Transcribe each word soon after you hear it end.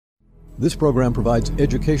This program provides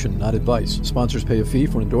education, not advice. Sponsors pay a fee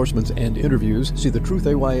for endorsements and interviews. See the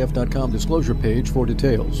truthayf.com disclosure page for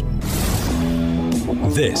details.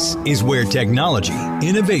 This is where technology,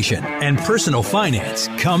 innovation, and personal finance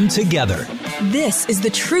come together. This is the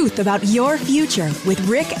truth about your future with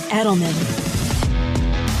Rick Edelman.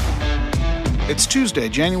 It's Tuesday,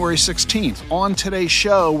 January 16th. On today's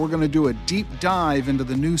show, we're going to do a deep dive into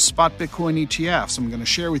the new spot Bitcoin ETFs. I'm going to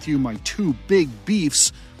share with you my two big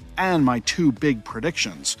beefs and my two big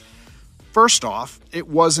predictions. First off, it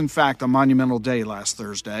was in fact a monumental day last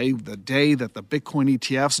Thursday, the day that the Bitcoin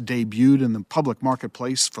ETFs debuted in the public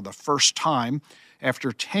marketplace for the first time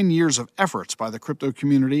after 10 years of efforts by the crypto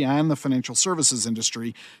community and the financial services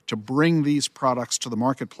industry to bring these products to the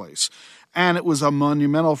marketplace. And it was a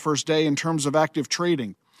monumental first day in terms of active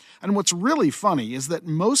trading. And what's really funny is that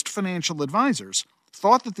most financial advisors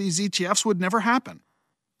thought that these ETFs would never happen.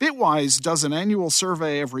 Bitwise does an annual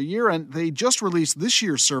survey every year, and they just released this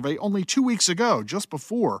year's survey only 2 weeks ago, just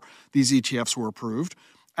before these ETFs were approved,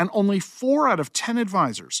 and only 4 out of 10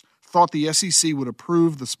 advisors thought the SEC would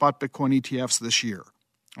approve the spot Bitcoin ETFs this year.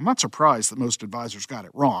 I'm not surprised that most advisors got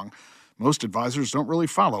it wrong. Most advisors don't really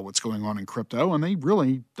follow what's going on in crypto, and they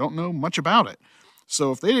really don't know much about it.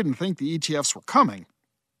 So if they didn't think the ETFs were coming,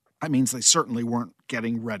 that means they certainly weren't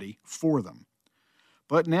getting ready for them.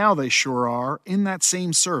 But now they sure are. In that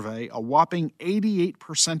same survey, a whopping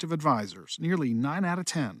 88% of advisors, nearly 9 out of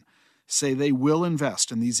 10, say they will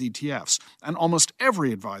invest in these ETFs. And almost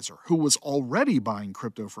every advisor who was already buying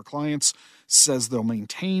crypto for clients says they'll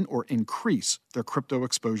maintain or increase their crypto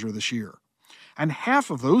exposure this year. And half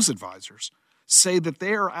of those advisors say that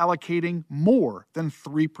they are allocating more than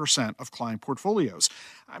 3% of client portfolios.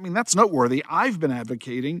 I mean, that's noteworthy. I've been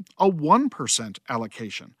advocating a 1%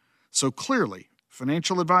 allocation. So clearly,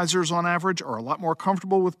 financial advisors on average are a lot more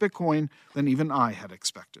comfortable with Bitcoin than even I had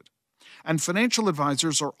expected. And financial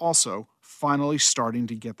advisors are also finally starting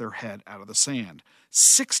to get their head out of the sand.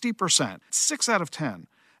 60%, 6 out of 10,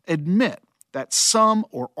 admit that some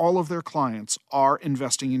or all of their clients are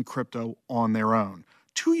investing in crypto on their own.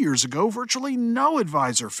 2 years ago, virtually no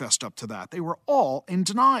advisor fessed up to that. They were all in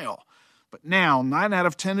denial. But now, 9 out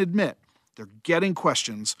of 10 admit they're getting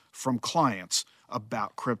questions from clients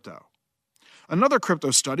about crypto. Another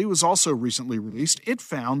crypto study was also recently released. It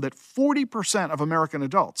found that 40% of American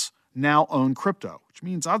adults now own crypto, which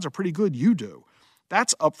means odds are pretty good you do.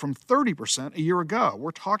 That's up from 30% a year ago.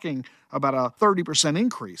 We're talking about a 30%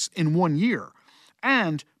 increase in 1 year.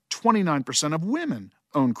 And 29% of women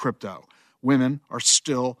own crypto. Women are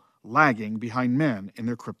still lagging behind men in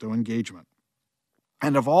their crypto engagement.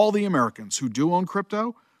 And of all the Americans who do own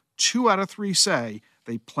crypto, 2 out of 3 say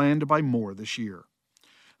they plan to buy more this year.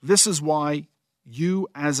 This is why you,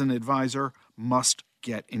 as an advisor, must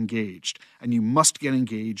get engaged. And you must get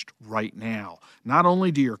engaged right now. Not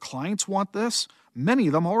only do your clients want this, many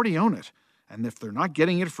of them already own it. And if they're not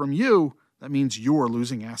getting it from you, that means you're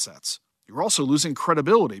losing assets. You're also losing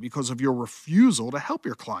credibility because of your refusal to help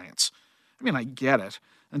your clients. I mean, I get it.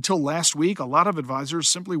 Until last week, a lot of advisors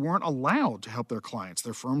simply weren't allowed to help their clients.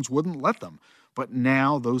 Their firms wouldn't let them. But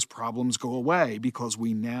now those problems go away because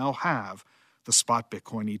we now have the spot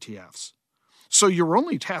Bitcoin ETFs. So your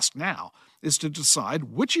only task now is to decide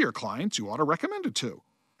which of your clients you ought to recommend it to,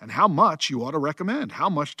 and how much you ought to recommend, how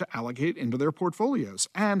much to allocate into their portfolios,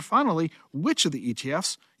 and finally, which of the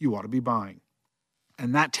ETFs you ought to be buying.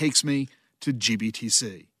 And that takes me to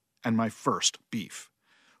GBTC and my first beef.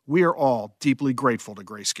 We are all deeply grateful to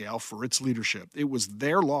Grayscale for its leadership. It was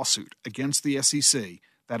their lawsuit against the SEC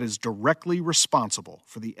that is directly responsible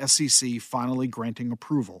for the SEC finally granting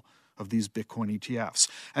approval of these Bitcoin ETFs.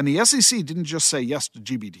 And the SEC didn't just say yes to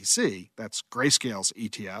GBTC, that's Grayscale's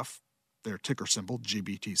ETF, their ticker symbol,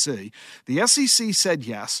 GBTC. The SEC said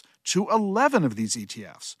yes to 11 of these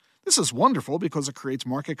ETFs. This is wonderful because it creates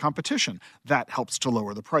market competition. That helps to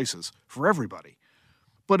lower the prices for everybody.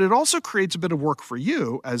 But it also creates a bit of work for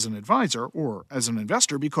you as an advisor or as an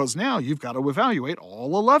investor because now you've got to evaluate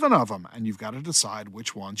all 11 of them and you've got to decide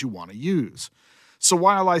which ones you want to use. So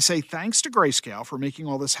while I say thanks to Grayscale for making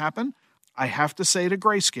all this happen, I have to say to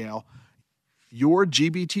Grayscale, your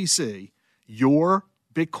GBTC, your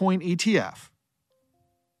Bitcoin ETF,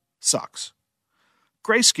 sucks.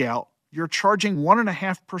 Grayscale, you're charging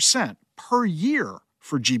 1.5% per year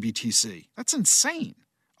for GBTC. That's insane.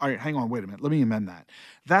 All right, hang on, wait a minute. Let me amend that.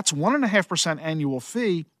 That's 1.5% annual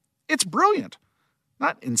fee. It's brilliant.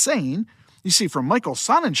 Not insane. You see, from Michael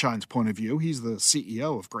Sonnenshine's point of view, he's the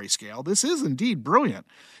CEO of Grayscale, this is indeed brilliant.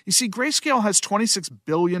 You see, Grayscale has $26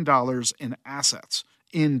 billion in assets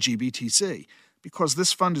in GBTC. because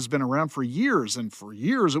this fund has been around for years, and for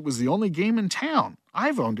years it was the only game in town.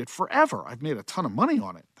 I've owned it forever. I've made a ton of money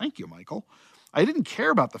on it. Thank you, Michael. I didn't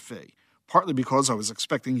care about the fee, partly because I was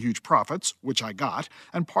expecting huge profits, which I got,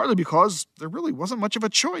 and partly because there really wasn't much of a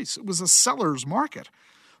choice. It was a seller's market.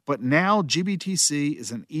 But now GBTC is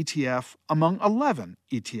an ETF among 11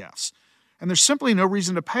 ETFs, and there's simply no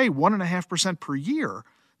reason to pay 1.5% per year,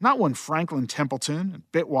 not when Franklin Templeton and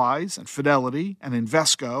Bitwise and Fidelity and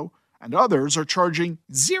Invesco and others are charging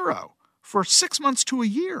 0 for 6 months to a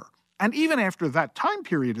year. And even after that time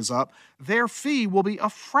period is up, their fee will be a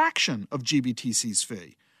fraction of GBTC's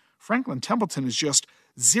fee. Franklin Templeton is just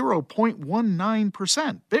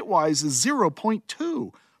 0.19%. Bitwise is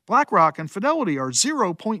 0.2%. BlackRock and Fidelity are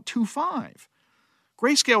 0.25%.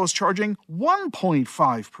 Grayscale is charging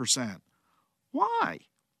 1.5%. Why?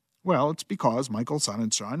 Well, it's because Michael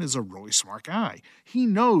Sonnenschein is a really smart guy. He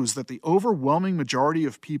knows that the overwhelming majority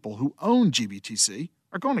of people who own GBTC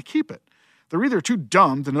are going to keep it. They're either too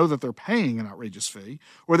dumb to know that they're paying an outrageous fee,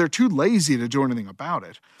 or they're too lazy to do anything about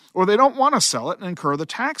it, or they don't want to sell it and incur the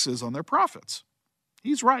taxes on their profits.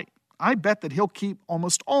 He's right. I bet that he'll keep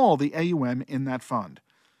almost all the AUM in that fund.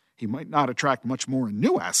 He might not attract much more in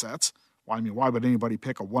new assets. Why would anybody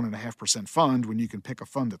pick a 1.5% fund when you can pick a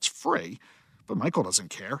fund that's free? But Michael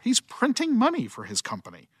doesn't care. He's printing money for his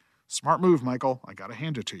company. Smart move, Michael. I gotta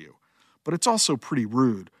hand it to you. But it's also pretty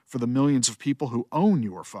rude for the millions of people who own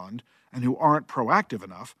your fund and who aren't proactive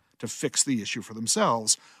enough to fix the issue for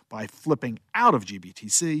themselves by flipping out of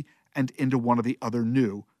GBTC and into one of the other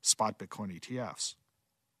new spot Bitcoin ETFs.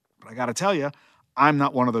 But I gotta tell you, I'm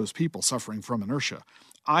not one of those people suffering from inertia.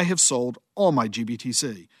 I have sold all my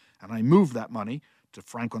GBTC, and I moved that money to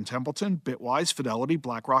Franklin Templeton, Bitwise, Fidelity,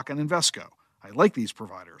 BlackRock, and Invesco. I like these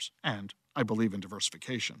providers, and I believe in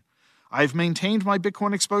diversification. I've maintained my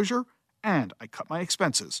Bitcoin exposure, and I cut my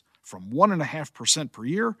expenses from 1.5% per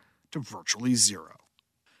year to virtually 0.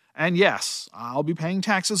 And yes, I'll be paying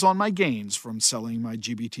taxes on my gains from selling my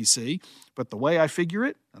GBTC, but the way I figure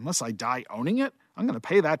it, unless I die owning it, I'm going to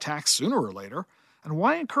pay that tax sooner or later. And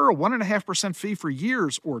why incur a 1.5% fee for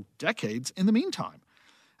years or decades in the meantime?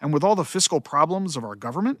 And with all the fiscal problems of our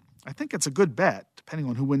government, I think it's a good bet, depending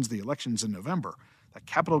on who wins the elections in November, that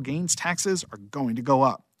capital gains taxes are going to go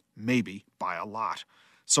up, maybe by a lot.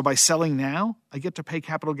 So by selling now, I get to pay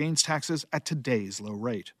capital gains taxes at today's low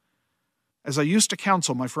rate. As I used to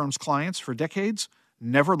counsel my firm's clients for decades,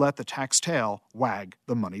 never let the tax tail wag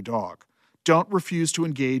the money dog. Don't refuse to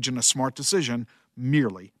engage in a smart decision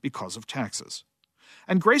merely because of taxes.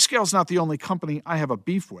 And Grayscale's not the only company I have a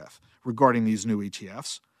beef with regarding these new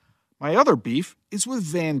ETFs. My other beef is with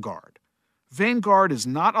Vanguard. Vanguard is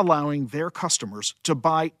not allowing their customers to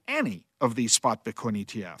buy any of these spot Bitcoin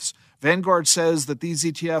ETFs. Vanguard says that these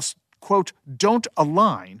ETFs, quote, don't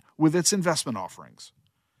align with its investment offerings.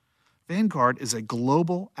 Vanguard is a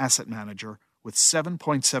global asset manager with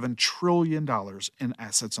 $7.7 trillion in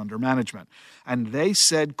assets under management. And they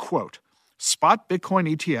said, quote, spot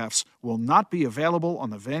Bitcoin ETFs will not be available on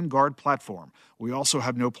the Vanguard platform. We also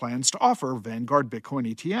have no plans to offer Vanguard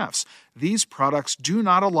Bitcoin ETFs. These products do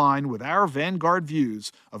not align with our Vanguard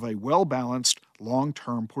views of a well-balanced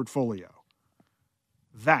long-term portfolio.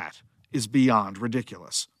 That is beyond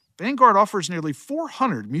ridiculous. Vanguard offers nearly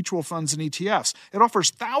 400 mutual funds and ETFs. It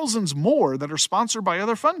offers thousands more that are sponsored by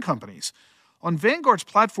other fund companies. On Vanguard's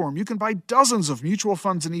platform, you can buy dozens of mutual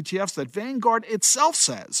funds and ETFs that Vanguard itself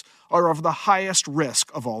says are of the highest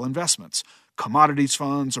risk of all investments. Commodities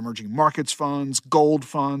funds, emerging markets funds, gold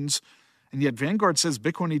funds. And yet Vanguard says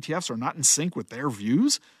Bitcoin ETFs are not in sync with their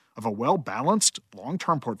views of a well-balanced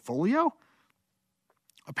long-term portfolio?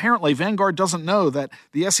 Apparently, Vanguard doesn't know that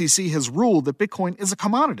the SEC has ruled that Bitcoin is a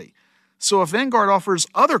commodity. So if Vanguard offers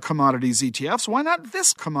other commodities ETFs, why not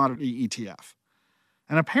this commodity ETF?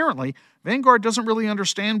 And apparently, Vanguard doesn't really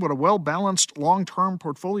understand what a well-balanced long-term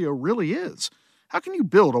portfolio really is. How can you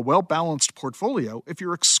build a well-balanced portfolio if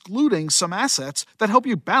you're excluding some assets that help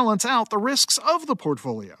you balance out the risks of the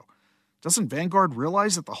portfolio? Doesn't Vanguard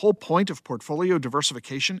realize that the whole point of portfolio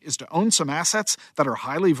diversification is to own some assets that are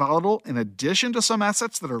highly volatile in addition to some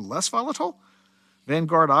assets that are less volatile?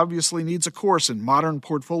 Vanguard obviously needs a course in modern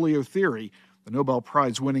portfolio theory, the Nobel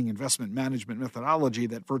Prize-winning investment management methodology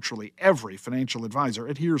that virtually every financial advisor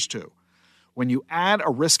adheres to. When you add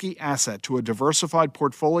a risky asset to a diversified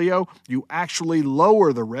portfolio, you actually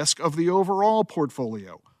lower the risk of the overall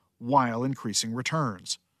portfolio while increasing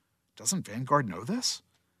returns. Doesn't Vanguard know this?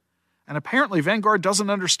 And apparently Vanguard doesn't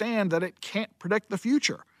understand that it can't predict the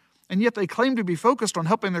future, and yet they claim to be focused on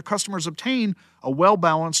helping their customers obtain a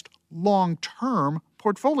well-balanced, long-term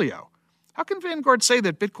portfolio. How can Vanguard say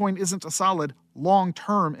that Bitcoin isn't a solid,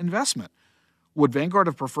 long-term investment? Would Vanguard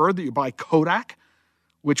have preferred that you buy Kodak,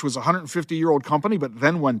 which was a 150-year-old company but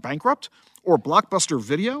then went bankrupt? Or Blockbuster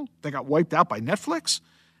Video that got wiped out by Netflix?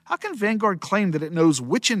 How can Vanguard claim that it knows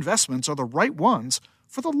which investments are the right ones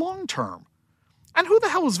for the long term? And who the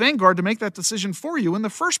hell is Vanguard to make that decision for you in the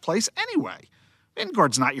first place anyway?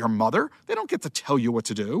 Vanguard's not your mother. They don't get to tell you what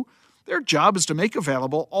to do. Their job is to make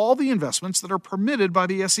available all the investments that are permitted by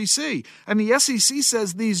the SEC. And the SEC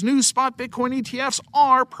says these new spot Bitcoin ETFs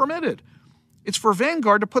are permitted. It's for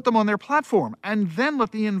Vanguard to put them on their platform and then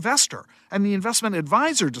let the investor and the investment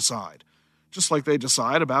advisor decide, just like they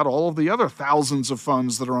decide about all of the other thousands of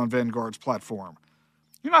funds that are on Vanguard's platform.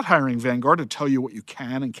 You're not hiring Vanguard to tell you what you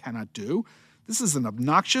can and cannot do. This is an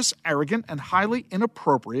obnoxious, arrogant, and highly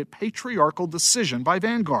inappropriate patriarchal decision by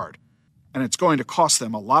Vanguard. And it's going to cost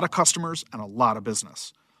them a lot of customers and a lot of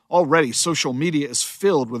business. Already, social media is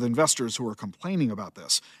filled with investors who are complaining about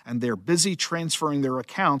this, and they're busy transferring their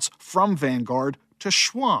accounts from Vanguard to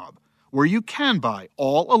Schwab, where you can buy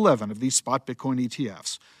all 11 of these spot Bitcoin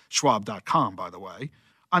ETFs. Schwab.com, by the way.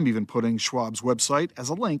 I'm even putting Schwab's website as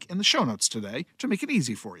a link in the show notes today to make it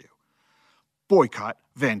easy for you. Boycott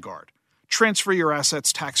Vanguard. Transfer your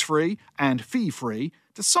assets tax-free and fee-free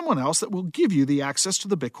to someone else that will give you the access to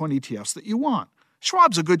the Bitcoin ETFs that you want.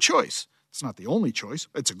 Schwab's a good choice. It's not the only choice.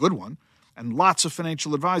 It's a good one. And lots of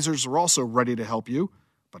financial advisors are also ready to help you,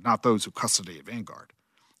 but not those who custody at Vanguard.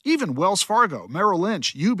 Even Wells Fargo, Merrill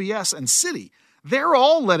Lynch, UBS, and Citi, they're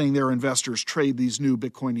all letting their investors trade these new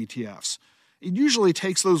Bitcoin ETFs. It usually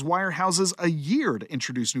takes those wirehouses a year to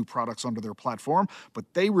introduce new products onto their platform,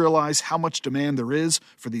 but they realize how much demand there is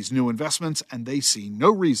for these new investments, and they see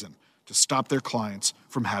no reason to stop their clients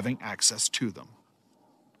from having access to them.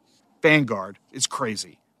 Vanguard is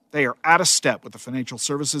crazy. They are out of step with the financial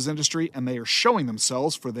services industry, and they are showing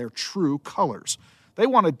themselves for their true colors. They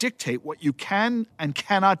want to dictate what you can and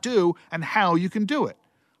cannot do and how you can do it.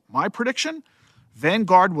 My prediction?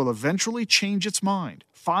 Vanguard will eventually change its mind.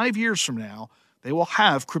 5 years from now, they will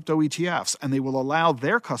have crypto ETFs, and they will allow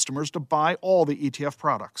their customers to buy all the ETF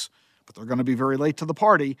products. But they're going to be very late to the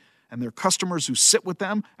party, and their customers who sit with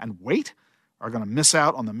them and wait are going to miss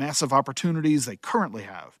out on the massive opportunities they currently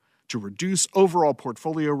have to reduce overall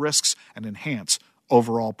portfolio risks and enhance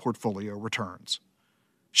overall portfolio returns.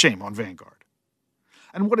 Shame on Vanguard.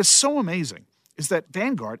 And what is so amazing is that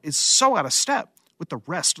Vanguard is so out of step with the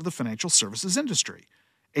rest of the financial services industry.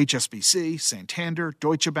 HSBC, Santander,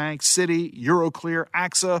 Deutsche Bank, Citi, Euroclear,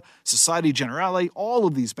 AXA, Societe Generale, all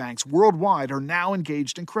of these banks worldwide are now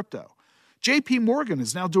engaged in crypto. JP Morgan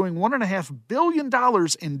is now doing $1.5 billion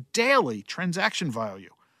in daily transaction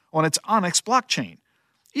value on its Onyx blockchain,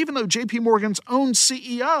 even though JP Morgan's own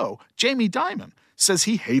CEO, Jamie Dimon, says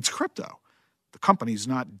he hates crypto. The company's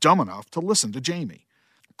not dumb enough to listen to Jamie.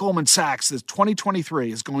 Goldman Sachs says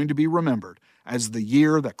 2023 is going to be remembered as the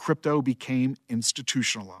year that crypto became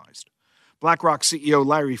institutionalized. BlackRock CEO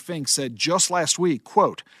Larry Fink said just last week,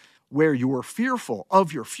 quote, "Where you are fearful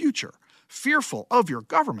of your future, fearful of your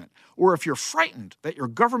government, or if you're frightened that your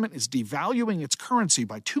government is devaluing its currency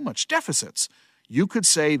by too much deficits, you could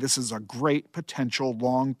say this is a great potential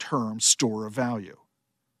long-term store of value."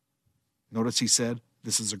 Notice he said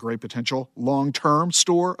this is a great potential long-term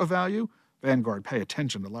store of value. Vanguard, pay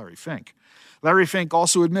attention to Larry Fink. Larry Fink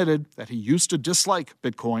also admitted that he used to dislike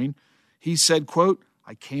Bitcoin. He said, quote,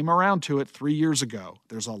 "I came around to it 3 years ago.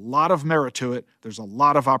 There's a lot of merit to it. There's a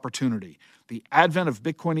lot of opportunity. The advent of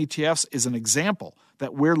Bitcoin ETFs is an example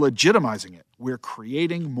that we're legitimizing it. We're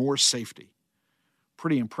creating more safety."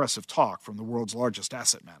 Pretty impressive talk from the world's largest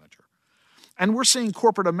asset manager. And we're seeing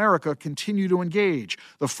corporate America continue to engage.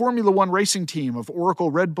 The Formula One racing team of Oracle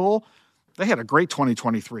Red Bull, they had a great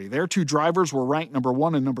 2023. Their two drivers were ranked number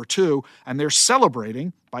 1 and number 2, and they're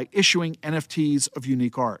celebrating by issuing NFTs of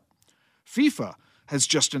unique art. FIFA has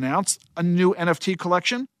just announced a new NFT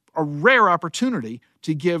collection, a rare opportunity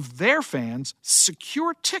to give their fans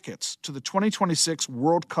secure tickets to the 2026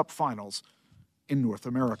 World Cup Finals in North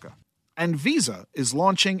America. And Visa is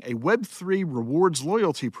launching a Web3 rewards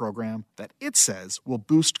loyalty program that it says will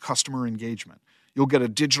boost customer engagement. You'll get a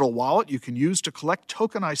digital wallet you can use to collect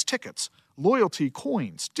tokenized tickets, loyalty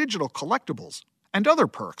coins, digital collectibles, and other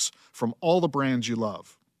perks from all the brands you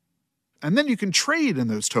love. And then you can trade in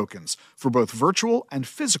those tokens for both virtual and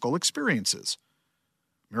physical experiences.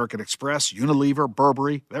 American Express, Unilever,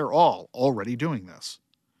 Burberry, they're all already doing this.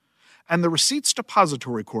 And the Receipts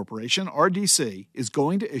Depository Corporation, RDC, is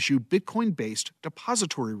going to issue Bitcoin-based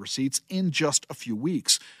depository receipts in just a few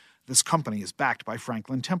weeks. This company is backed by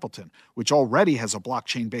Franklin Templeton, which already has a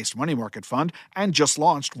blockchain-based money market fund and just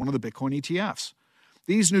launched one of the Bitcoin ETFs.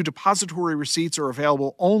 These new depository receipts are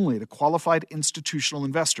available only to qualified institutional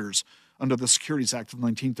investors under the Securities Act of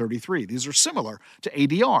 1933. These are similar to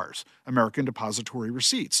ADRs, American Depository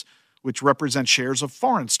Receipts, which represent shares of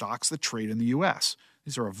foreign stocks that trade in the U.S.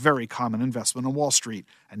 These are a very common investment on Wall Street.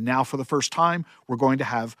 And now, for the first time, we're going to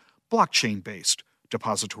have blockchain-based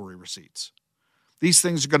depository receipts. These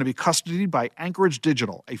things are going to be custodied by Anchorage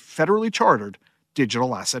Digital, a federally chartered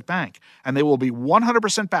digital asset bank, and they will be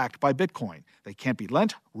 100% backed by Bitcoin. They can't be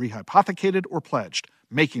lent, rehypothecated, or pledged,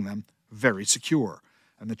 making them very secure.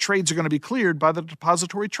 And the trades are going to be cleared by the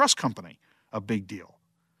Depository Trust Company, a big deal.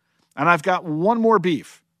 And I've got one more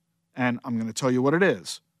beef, and I'm going to tell you what it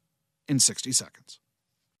is in 60 seconds.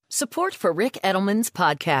 Support for Rick Edelman's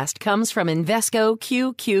podcast comes from Invesco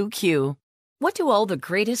QQQ. What do all the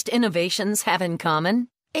greatest innovations have in common?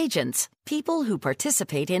 Agents, people who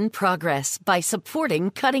participate in progress by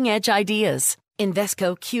supporting cutting-edge ideas.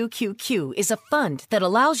 Invesco QQQ is a fund that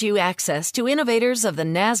allows you access to innovators of the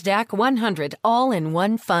NASDAQ 100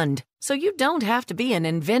 all-in-one fund, so you don't have to be an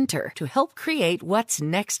inventor to help create what's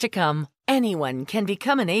next to come. Anyone can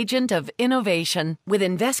become an agent of innovation with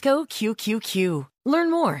Invesco QQQ.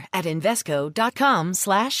 Learn more at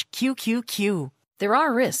Invesco.com/QQQ. There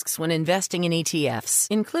are risks when investing in ETFs,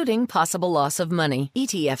 including possible loss of money.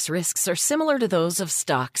 ETFs risks are similar to those of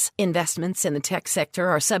stocks. Investments in the tech sector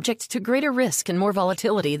are subject to greater risk and more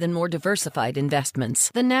volatility than more diversified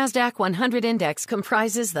investments. The NASDAQ 100 Index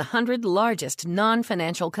comprises the 100 largest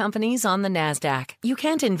non-financial companies on the NASDAQ. You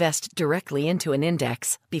can't invest directly into an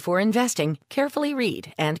index. Before investing, carefully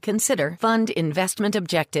read and consider fund investment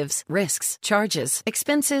objectives, risks, charges,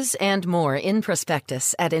 expenses, and more in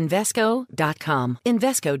prospectus at Invesco.com.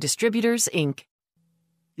 Invesco Distributors, Inc.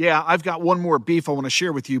 Yeah, I've got one more beef I want to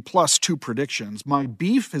share with you, plus two predictions. My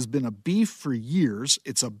beef has been a beef for years.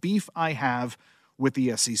 It's a beef I have with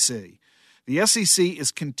the SEC. The SEC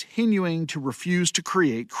is continuing to refuse to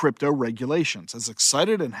create crypto regulations. As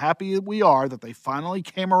excited and happy we are that they finally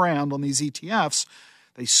came around on these ETFs,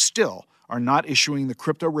 they still are not issuing the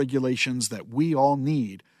crypto regulations that we all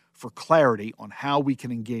need for clarity on how we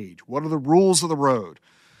can engage. What are the rules of the road?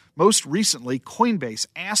 Most recently, Coinbase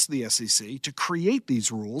asked the SEC to create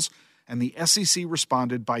these rules, and the SEC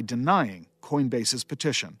responded by denying Coinbase's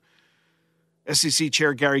petition. SEC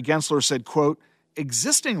Chair Gary Gensler said, quote,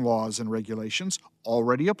 "Existing laws and regulations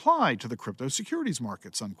already apply to the crypto securities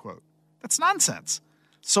markets," unquote. That's nonsense.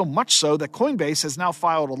 So much so that Coinbase has now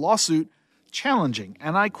filed a lawsuit challenging,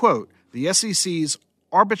 and I quote, "the SEC's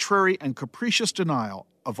arbitrary and capricious denial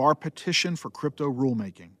of our petition for crypto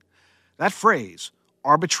rulemaking." That phrase,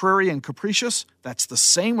 arbitrary and capricious, that's the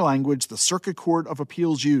same language the Circuit Court of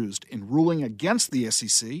Appeals used in ruling against the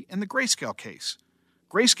SEC in the Grayscale case.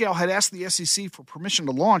 Grayscale had asked the SEC for permission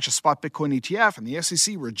to launch a spot Bitcoin ETF, and the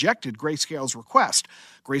SEC rejected Grayscale's request.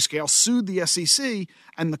 Grayscale sued the SEC,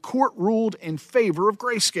 and the court ruled in favor of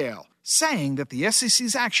Grayscale, saying that the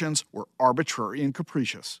SEC's actions were arbitrary and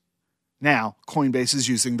capricious. Now, Coinbase is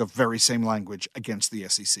using the very same language against the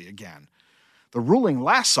SEC again. The ruling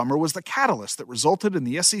last summer was the catalyst that resulted in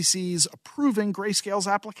the SEC's approving Grayscale's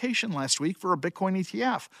application last week for a Bitcoin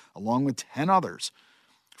ETF, along with 10 others.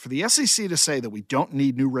 For the SEC to say that we don't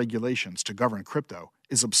need new regulations to govern crypto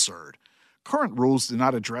is absurd. Current rules do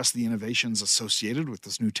not address the innovations associated with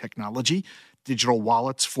this new technology: digital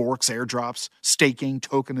wallets, forks, airdrops, staking,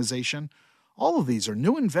 tokenization. All of these are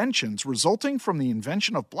new inventions resulting from the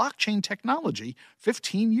invention of blockchain technology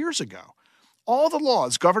 15 years ago. All the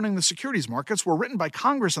laws governing the securities markets were written by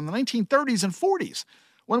Congress in the 1930s and 40s,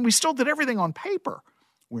 when we still did everything on paper.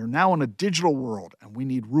 We're now in a digital world, and we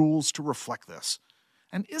need rules to reflect this.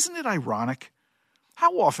 And isn't it ironic?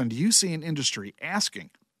 How often do you see an industry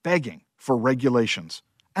asking, begging for regulations,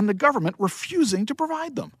 and the government refusing to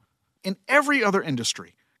provide them? In every other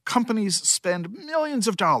industry, companies spend millions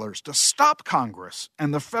of dollars to stop Congress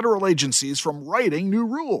and the federal agencies from writing new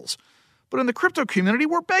rules. But in the crypto community,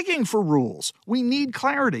 we're begging for rules. We need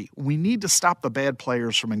clarity. We need to stop the bad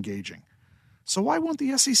players from engaging. So why won't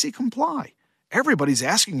the SEC comply? Everybody's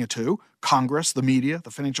asking it to. Congress, the media,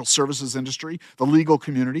 the financial services industry, the legal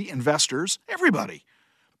community, investors, everybody.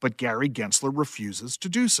 But Gary Gensler refuses to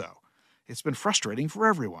do so. It's been frustrating for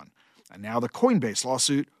everyone. And now the Coinbase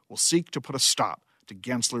lawsuit will seek to put a stop to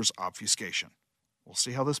Gensler's obfuscation. We'll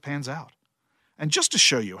see how this pans out. And just to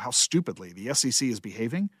show you how stupidly the SEC is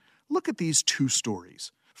behaving, look at these two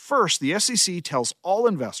stories. First, the SEC tells all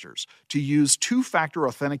investors to use two-factor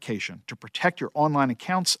authentication to protect your online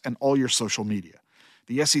accounts and all your social media.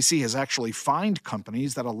 The SEC has actually fined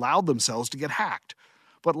companies that allowed themselves to get hacked.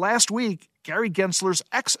 But last week, Gary Gensler's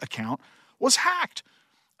X account was hacked,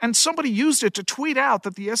 and somebody used it to tweet out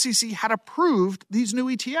that the SEC had approved these new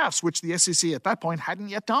ETFs, which the SEC at that point hadn't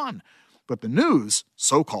yet done. But the news,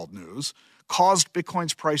 so-called news, caused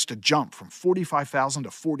Bitcoin's price to jump from $45,000 to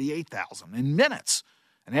 $48,000 in minutes.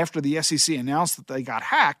 And after the SEC announced that they got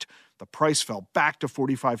hacked, the price fell back to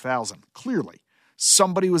 $45,000. Clearly,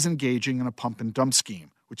 somebody was engaging in a pump and dump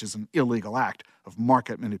scheme, which is an illegal act of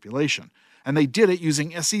market manipulation. And they did it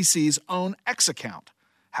using SEC's own X account.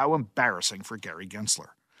 How embarrassing for Gary Gensler.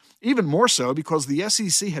 Even more so because the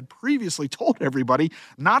SEC had previously told everybody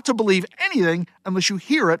not to believe anything unless you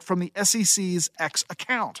hear it from the SEC's X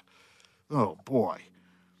account. Oh, boy.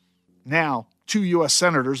 Now, 2 U.S.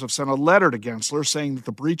 senators have sent a letter to Gensler saying that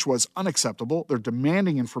the breach was unacceptable. They're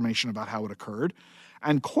demanding information about how it occurred.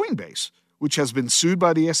 And Coinbase, which has been sued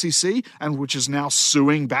by the SEC and which is now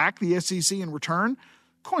suing back the SEC in return,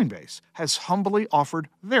 Coinbase has humbly offered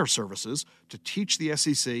their services to teach the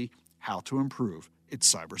SEC how to improve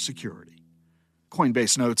its cybersecurity.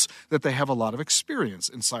 Coinbase notes that they have a lot of experience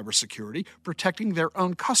in cybersecurity, protecting their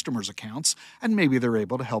own customers' accounts, and maybe they're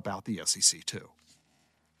able to help out the SEC too.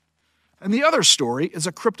 And the other story is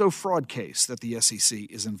a crypto fraud case that the SEC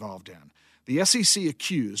is involved in. The SEC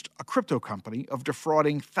accused a crypto company of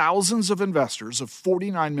defrauding thousands of investors of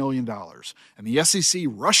 $49 million, and the SEC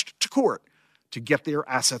rushed to court to get their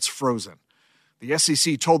assets frozen. The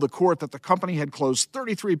SEC told the court that the company had closed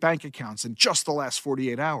 33 bank accounts in just the last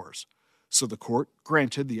 48 hours. So the court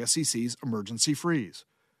granted the SEC's emergency freeze.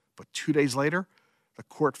 But 2 days later, the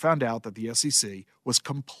court found out that the SEC was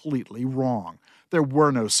completely wrong. There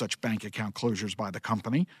were no such bank account closures by the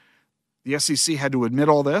company. The SEC had to admit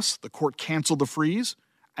all this. The court canceled the freeze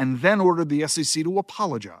and then ordered the SEC to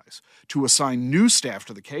apologize, to assign new staff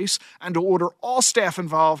to the case, and to order all staff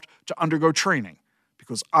involved to undergo training,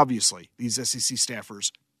 because obviously these SEC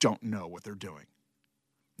staffers don't know what they're doing.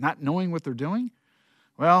 Not knowing what they're doing?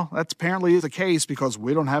 Well, that's apparently the case because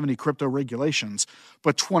we don't have any crypto regulations,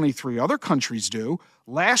 but 23 other countries do.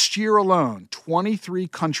 Last year alone, 23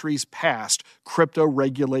 countries passed crypto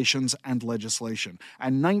regulations and legislation,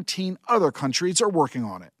 and 19 other countries are working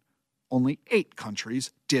on it. Only 8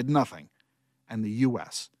 countries did nothing, and the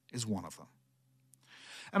U.S. is one of them.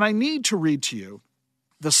 And I need to read to you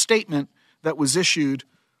the statement that was issued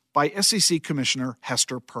by SEC Commissioner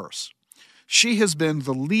Hester Peirce. She has been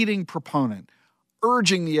the leading proponent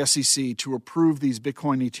urging the SEC to approve these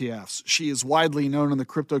Bitcoin ETFs. She is widely known in the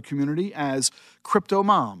crypto community as Crypto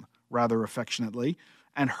Mom, rather affectionately,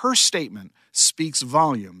 and her statement speaks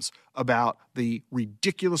volumes about the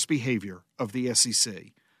ridiculous behavior of the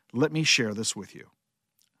SEC. Let me share this with you.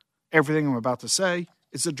 Everything I'm about to say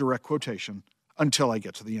is a direct quotation until I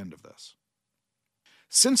get to the end of this.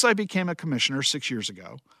 Since I became a commissioner 6 years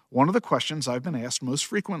ago, one of the questions I've been asked most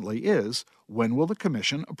frequently is, when will the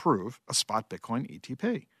commission approve a spot Bitcoin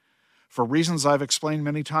ETP? For reasons I've explained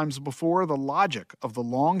many times before, the logic of the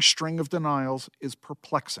long string of denials is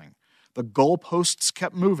perplexing. The goalposts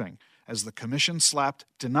kept moving as the commission slapped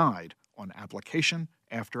denied on application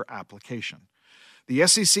after application. The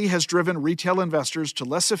SEC has driven retail investors to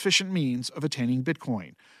less efficient means of attaining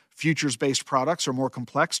Bitcoin. Futures-based products are more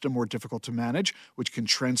complex and more difficult to manage, which can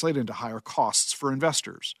translate into higher costs for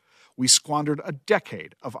investors. We squandered a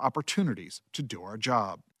decade of opportunities to do our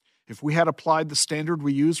job. If we had applied the standard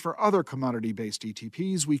we use for other commodity-based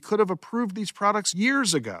ETPs, we could have approved these products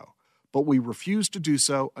years ago, but we refused to do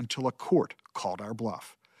so until a court called our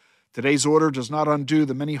bluff. Today's order does not undo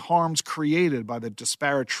the many harms created by the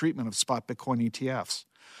disparate treatment of spot Bitcoin ETFs.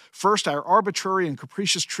 First, our arbitrary and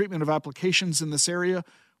capricious treatment of applications in this area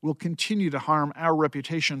will continue to harm our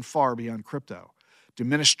reputation far beyond crypto.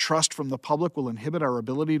 Diminished trust from the public will inhibit our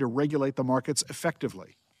ability to regulate the markets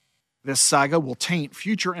effectively. This saga will taint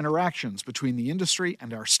future interactions between the industry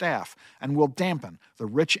and our staff and will dampen the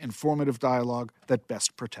rich, informative dialogue that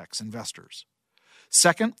best protects investors.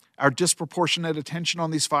 Second, our disproportionate attention on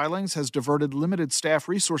these filings has diverted limited staff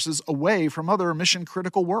resources away from other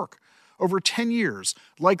mission-critical work. Over 10 years,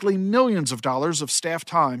 likely millions of dollars of staff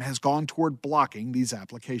time has gone toward blocking these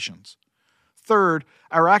applications. Third,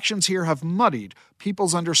 our actions here have muddied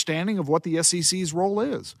people's understanding of what the SEC's role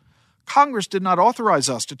is. Congress did not authorize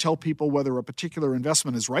us to tell people whether a particular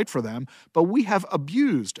investment is right for them, but we have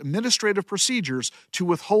abused administrative procedures to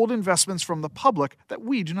withhold investments from the public that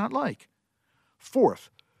we do not like. Fourth,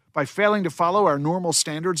 by failing to follow our normal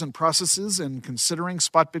standards and processes in considering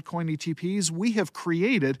spot Bitcoin ETPs, we have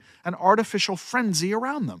created an artificial frenzy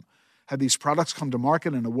around them. Had these products come to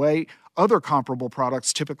market in a way other comparable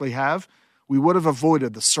products typically have, we would have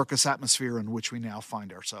avoided the circus atmosphere in which we now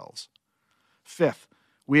find ourselves. Fifth,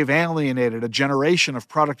 we have alienated a generation of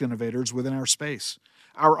product innovators within our space.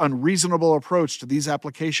 Our unreasonable approach to these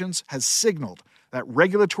applications has signaled that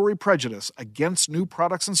regulatory prejudice against new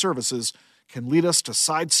products and services can lead us to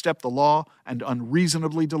sidestep the law and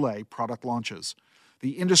unreasonably delay product launches.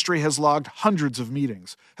 The industry has logged hundreds of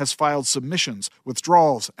meetings, has filed submissions,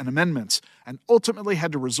 withdrawals, and amendments, and ultimately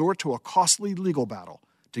had to resort to a costly legal battle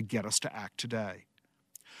to get us to act today.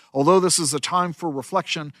 Although this is a time for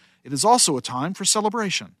reflection, it is also a time for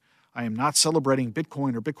celebration. I am not celebrating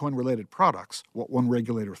Bitcoin or Bitcoin-related products. What one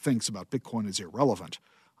regulator thinks about Bitcoin is irrelevant.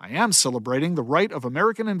 I am celebrating the right of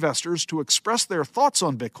American investors to express their thoughts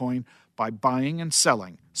on Bitcoin by buying and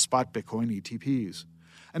selling spot Bitcoin ETPs.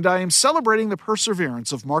 And I am celebrating the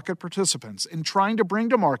perseverance of market participants in trying to bring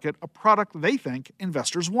to market a product they think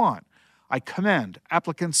investors want. I commend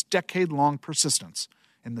applicants' decade-long persistence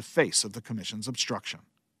in the face of the Commission's obstruction.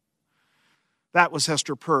 That was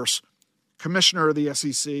Hester Peirce, Commissioner of the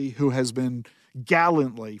SEC, who has been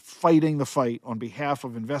gallantly fighting the fight on behalf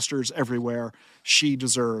of investors everywhere. She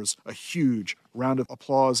deserves a huge round of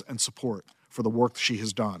applause and support for the work she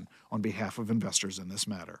has done on behalf of investors in this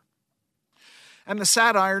matter. And the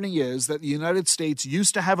sad irony is that the United States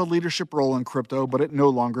used to have a leadership role in crypto, but it no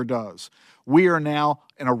longer does. We are now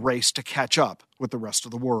in a race to catch up with the rest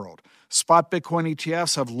of the world. Spot Bitcoin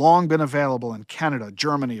ETFs have long been available in Canada,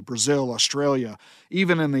 Germany, Brazil, Australia,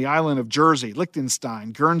 even in the island of Jersey,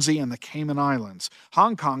 Liechtenstein, Guernsey, and the Cayman Islands.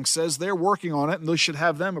 Hong Kong says they're working on it and they should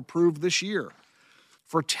have them approved this year.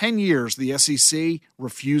 For 10 years, the SEC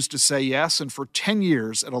refused to say yes, and for 10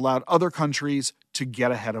 years, it allowed other countries to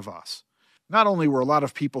get ahead of us. Not only were a lot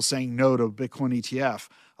of people saying no to Bitcoin ETF,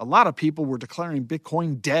 a lot of people were declaring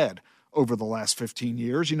Bitcoin dead over the last 15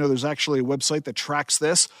 years. You know, there's actually a website that tracks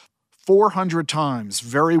this. 400 times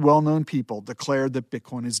very well-known people declared that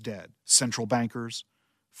Bitcoin is dead. Central bankers,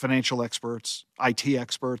 financial experts, IT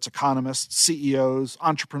experts, economists, CEOs,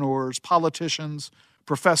 entrepreneurs, politicians,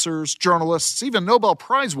 professors, journalists, even Nobel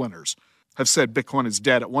Prize winners have said Bitcoin is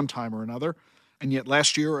dead at one time or another, and yet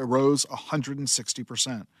last year it rose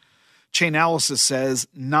 160%. Chainalysis says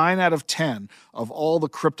 9 out of 10 of all the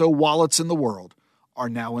crypto wallets in the world are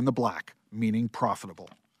now in the black, meaning profitable.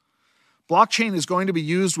 Blockchain is going to be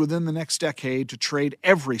used within the next decade to trade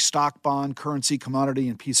every stock, bond, currency, commodity,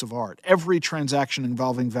 and piece of art. Every transaction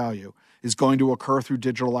involving value is going to occur through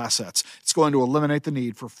digital assets. It's going to eliminate the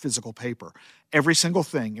need for physical paper. Every single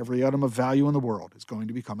thing, every item of value in the world is going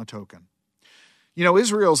to become a token. You know,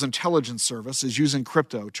 Israel's intelligence service is using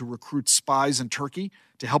crypto to recruit spies in Turkey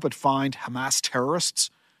to help it find Hamas terrorists.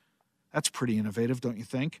 That's pretty innovative, don't you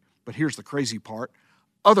think? But here's the crazy part.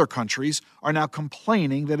 Other countries are now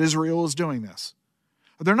complaining that Israel is doing this.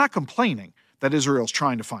 They're not complaining that Israel is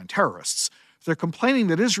trying to find terrorists. They're complaining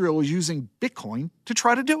that Israel is using Bitcoin to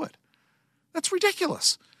try to do it. That's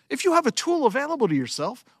ridiculous. If you have a tool available to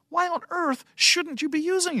yourself, why on earth shouldn't you be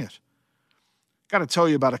using it? Got to tell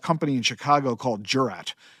you about a company in Chicago called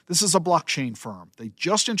Jurat. This is a blockchain firm. They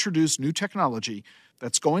just introduced new technology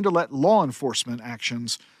that's going to let law enforcement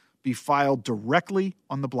actions be filed directly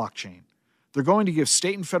on the blockchain. They're going to give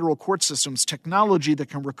state and federal court systems technology that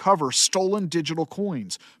can recover stolen digital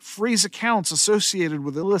coins, freeze accounts associated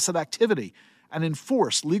with illicit activity, and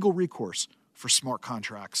enforce legal recourse for smart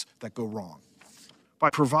contracts that go wrong. By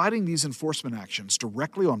providing these enforcement actions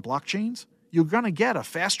directly on blockchains, you're going to get a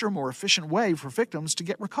faster, more efficient way for victims to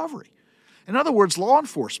get recovery. In other words, law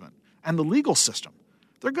enforcement and the legal system,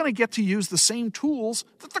 they're going to get to use the same tools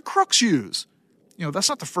that the crooks use. You know, that's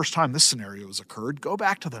not the first time this scenario has occurred. Go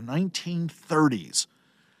back to the 1930s.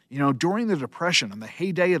 You know, during the Depression and the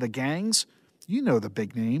heyday of the gangs, you know the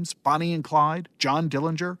big names, Bonnie and Clyde, John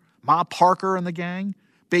Dillinger, Ma Parker and the gang,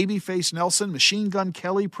 Babyface Nelson, Machine Gun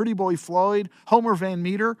Kelly, Pretty Boy Floyd, Homer Van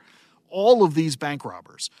Meter, all of these bank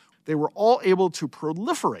robbers. They were all able to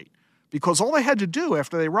proliferate because all they had to do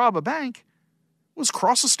after they rob a bank was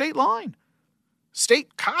cross a state line.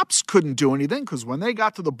 State cops couldn't do anything because when they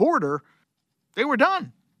got to the border, they were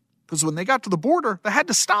done. Because when they got to the border, they had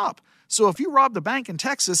to stop. So if you robbed a bank in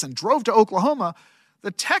Texas and drove to Oklahoma,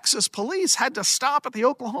 the Texas police had to stop at the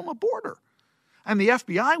Oklahoma border. And the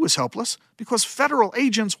FBI was helpless because federal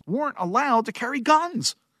agents weren't allowed to carry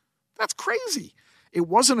guns. That's crazy. It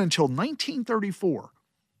wasn't until 1934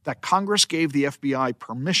 that Congress gave the FBI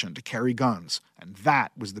permission to carry guns, and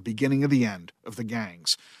that was the beginning of the end of the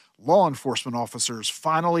gangs. Law enforcement officers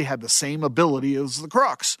finally had the same ability as the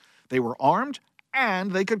crooks. They were armed,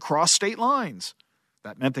 and they could cross state lines.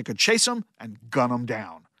 That meant they could chase them and gun them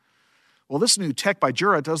down. Well, this new tech by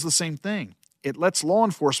Jurat does the same thing. It lets law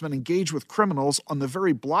enforcement engage with criminals on the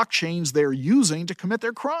very blockchains they're using to commit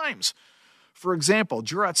their crimes. For example,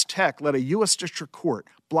 Jurat's tech let a U.S. District Court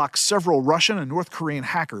block several Russian and North Korean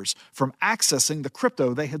hackers from accessing the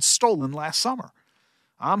crypto they had stolen last summer.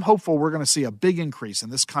 I'm hopeful we're going to see a big increase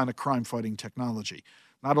in this kind of crime-fighting technology.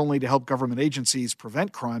 not only to help government agencies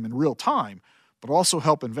prevent crime in real time, but also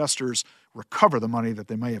help investors recover the money that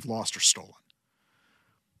they may have lost or stolen.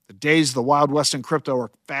 The days of the Wild West in crypto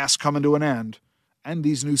are fast coming to an end, and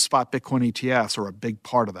these new spot Bitcoin ETFs are a big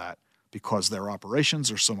part of that because their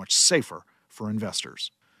operations are so much safer for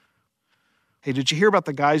investors. Hey, did you hear about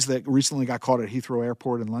the guys that recently got caught at Heathrow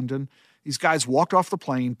Airport in London? These guys walked off the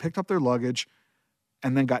plane, picked up their luggage,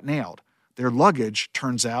 and then got nailed. Their luggage,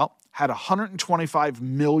 turns out, had $125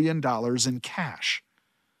 million in cash.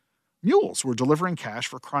 Mules were delivering cash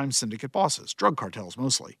for crime syndicate bosses, drug cartels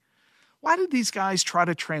mostly. Why did these guys try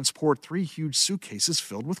to transport 3 huge suitcases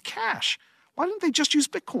filled with cash? Why didn't they just use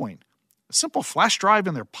Bitcoin? A simple flash drive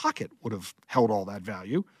in their pocket would have held all that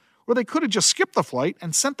value, or they could have just skipped the flight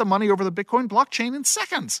and sent the money over the Bitcoin blockchain in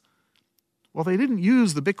seconds. Well, they didn't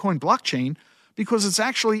use the Bitcoin blockchain because it's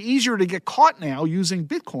actually easier to get caught now using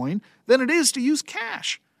Bitcoin than it is to use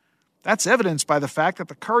cash. That's evidenced by the fact that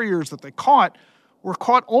the couriers that they caught were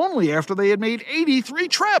caught only after they had made 83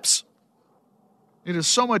 trips. It is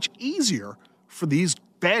so much easier for these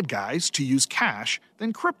bad guys to use cash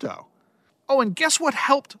than crypto. Oh, and guess what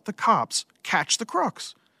helped the cops catch the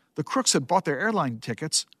crooks? The crooks had bought their airline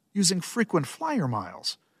tickets using frequent flyer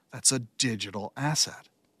miles. That's a digital asset.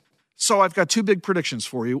 So I've got 2 big predictions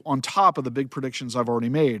for you on top of the big predictions I've already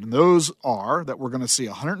made. And those are that we're going to see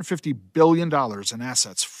 $150 billion in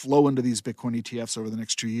assets flow into these Bitcoin ETFs over the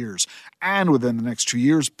next 2 years. And within the next 2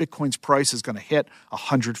 years, Bitcoin's price is going to hit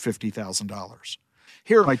 $150,000.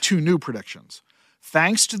 Here are my 2 new predictions.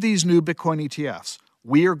 Thanks to these new Bitcoin ETFs,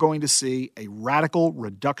 we are going to see a radical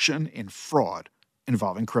reduction in fraud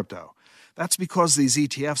involving crypto. That's because these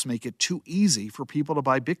ETFs make it too easy for people to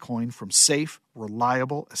buy Bitcoin from safe,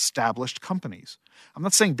 reliable, established companies. I'm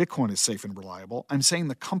not saying Bitcoin is safe and reliable. I'm saying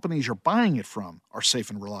the companies you're buying it from are safe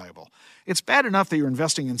and reliable. It's bad enough that you're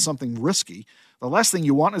investing in something risky. The last thing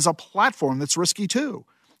you want is a platform that's risky too.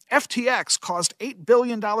 FTX caused $8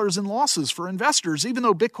 billion in losses for investors, even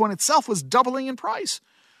though Bitcoin itself was doubling in price.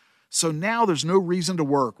 So now there's no reason to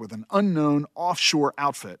work with an unknown offshore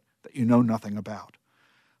outfit that you know nothing about.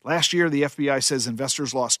 Last year, the FBI says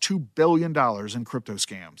investors lost $2 billion in crypto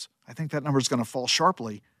scams. I think that number is going to fall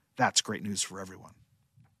sharply. That's great news for everyone.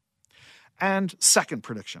 And second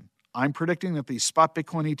prediction, I'm predicting that these spot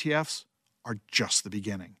Bitcoin ETFs are just the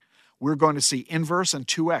beginning. We're going to see inverse and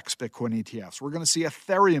 2x Bitcoin ETFs. We're going to see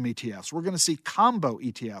Ethereum ETFs. We're going to see combo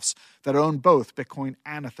ETFs that own both Bitcoin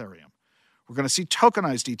and Ethereum. We're going to see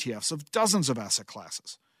tokenized ETFs of dozens of asset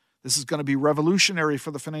classes. This is going to be revolutionary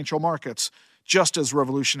for the financial markets, just as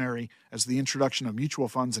revolutionary as the introduction of mutual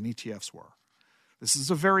funds and ETFs were. This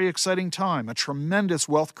is a very exciting time, a tremendous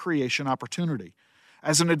wealth creation opportunity.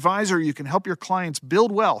 As an advisor, you can help your clients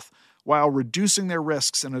build wealth while reducing their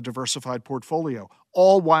risks in a diversified portfolio,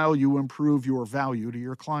 all while you improve your value to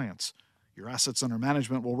your clients. Your assets under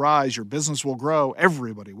management will rise, your business will grow,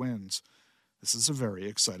 everybody wins. This is a very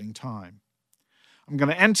exciting time. I'm going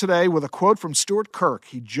to end today with a quote from Stuart Kirk.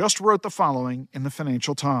 He just wrote the following in the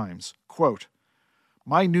Financial Times. Quote,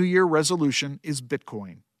 "My New Year resolution is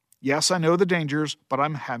Bitcoin. Yes, I know the dangers, but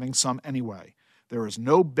I'm having some anyway. There is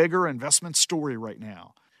no bigger investment story right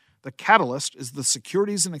now. The catalyst is the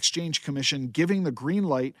Securities and Exchange Commission giving the green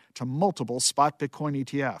light to multiple spot Bitcoin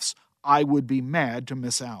ETFs. I would be mad to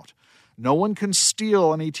miss out. No one can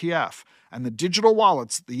steal an ETF, and the digital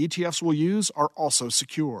wallets the ETFs will use are also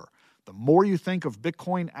secure. The more you think of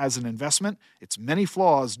Bitcoin as an investment, its many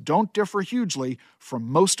flaws don't differ hugely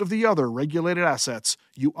from most of the other regulated assets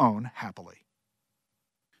you own happily."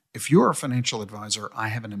 If you're a financial advisor, I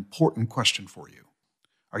have an important question for you.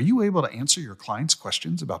 Are you able to answer your clients'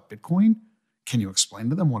 questions about Bitcoin? Can you explain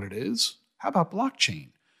to them what it is? How about blockchain?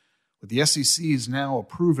 With the SEC's now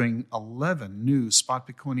approving 11 new spot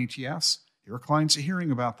Bitcoin ETFs, your clients are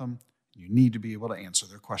hearing about them, and you need to be able to answer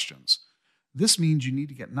their questions. This means you need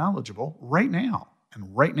to get knowledgeable right now,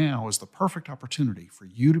 and right now is the perfect opportunity for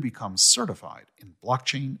you to become certified in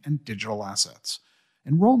blockchain and digital assets.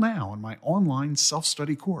 Enroll now in my online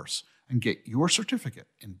self-study course and get your certificate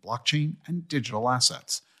in blockchain and digital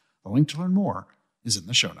assets. The link to learn more is in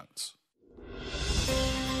the show notes.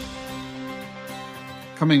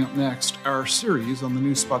 Coming up next, our series on the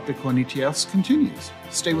new spot Bitcoin ETFs continues.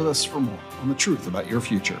 Stay with us for more on the truth about your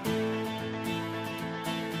future.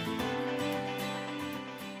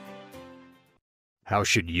 How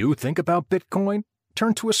should you think about Bitcoin?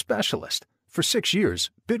 Turn to a specialist. For 6 years,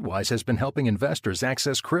 Bitwise has been helping investors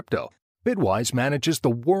access crypto. Bitwise manages the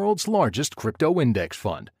world's largest crypto index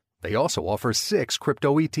fund. They also offer 6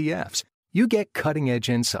 crypto ETFs. You get cutting-edge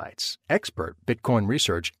insights, expert Bitcoin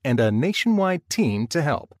research, and a nationwide team to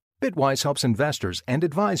help. Bitwise helps investors and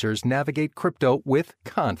advisors navigate crypto with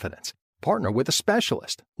confidence. Partner with a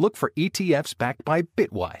specialist. Look for ETFs backed by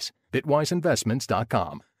Bitwise.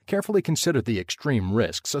 BitwiseInvestments.com. Carefully consider the extreme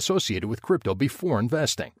risks associated with crypto before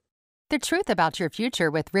investing. The Truth About Your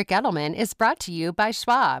Future with Rick Edelman is brought to you by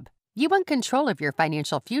Schwab. You want control of your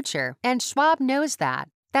financial future, and Schwab knows that.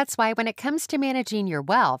 That's why when it comes to managing your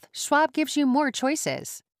wealth, Schwab gives you more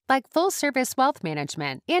choices, like full-service wealth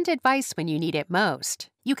management and advice when you need it most.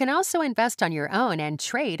 You can also invest on your own and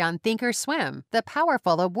trade on Thinkorswim, the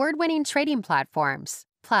powerful award-winning trading platforms.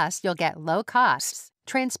 Plus, you'll get low costs,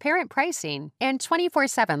 transparent pricing, and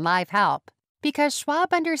 24/7 live help. Because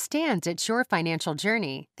Schwab understands it's your financial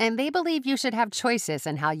journey, and they believe you should have choices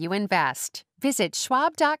in how you invest. Visit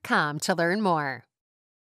schwab.com to learn more.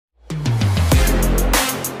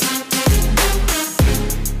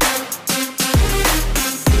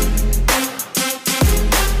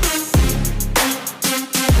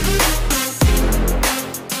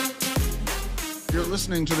 You're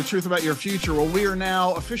listening to The Truth About Your Future. Well, we are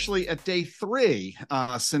now officially at day 3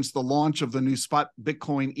 since the launch of the new spot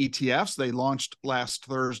Bitcoin ETFs. They launched last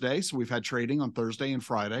Thursday, so we've had trading on Thursday and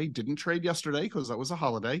Friday. Didn't trade yesterday because that was a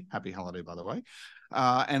holiday. Happy holiday, by the way.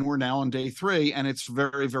 And we're now on day 3, and it's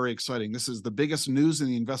very, very exciting. This is the biggest news in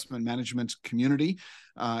the investment management community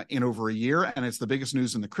in over a year, and it's the biggest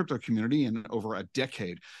news in the crypto community in over a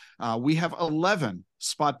decade. We have 11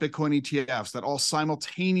 spot Bitcoin ETFs that all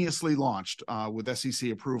simultaneously launched with SEC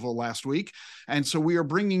approval last week. And so we are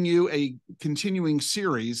bringing you a continuing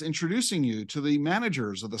series introducing you to the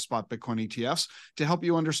managers of the spot Bitcoin ETFs to help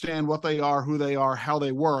you understand what they are, who they are, how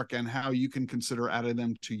they work, and how you can consider adding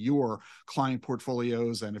them to your client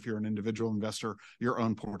portfolios, and if you're an individual investor, your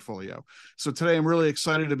own portfolio. So today I'm really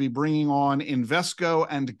excited to be bringing on Invesco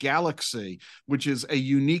and Galaxy, which is a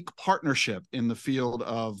unique partnership in the field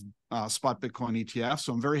of spot Bitcoin ETF.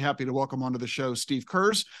 So I'm very happy to welcome onto the show Steve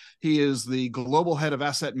Kurz. He is the global head of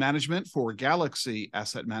asset management for Galaxy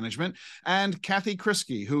Asset Management, and Kathy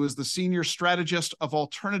Kriske, who is the senior strategist of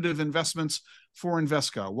alternative investments for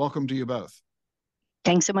Invesco. Welcome to you both.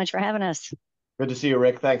 Thanks so much for having us. Good to see you,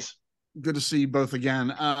 Rick. Thanks. Good to see you both again.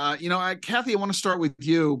 Kathy, I want to start with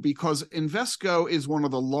you because Invesco is one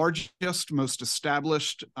of the largest, most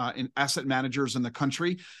established asset managers in the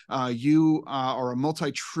country. You are a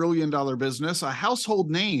multi-trillion-dollar business, a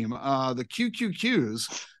household name. The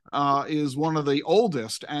QQQs is one of the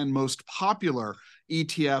oldest and most popular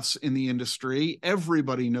ETFs in the industry.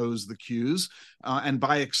 Everybody knows the Qs, and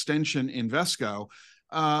by extension, Invesco.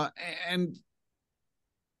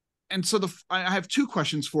 And so I have 2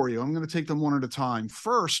 questions for you. I'm going to take them one at a time.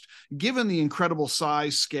 First, given the incredible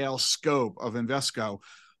size, scale, scope of Invesco,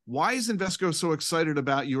 why is Invesco so excited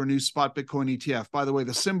about your new spot Bitcoin ETF? By the way,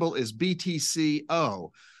 the symbol is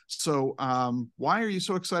BTCO. So why are you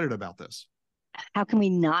so excited about this? How can we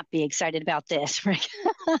not be excited about this, Rick?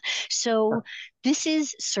 So this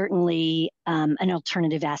is certainly an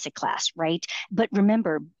alternative asset class, right? But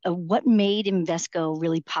remember, what made Invesco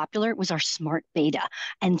really popular was our smart beta.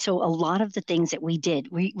 And so a lot of the things that we did,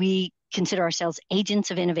 we consider ourselves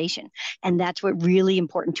agents of innovation. And that's what really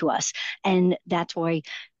important to us. And that's why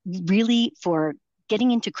really for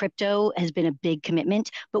getting into crypto has been a big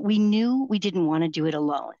commitment, but we knew we didn't want to do it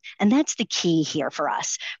alone. And that's the key here for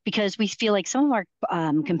us, because we feel like some of our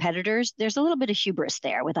competitors, there's a little bit of hubris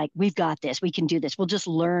there with like, we've got this, we can do this, we'll just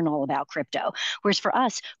learn all about crypto. Whereas for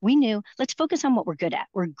us, we knew, let's focus on what we're good at.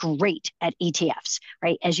 We're great at ETFs,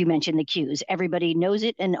 right? As you mentioned, the Qs, everybody knows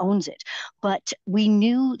it and owns it. But we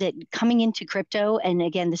knew that coming into crypto, and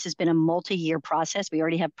again, this has been a multi-year process. We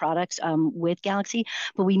already have products with Galaxy,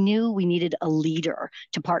 but we knew we needed a leader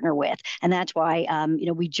to partner with. And that's why,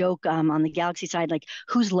 we joke on the Galaxy side, like,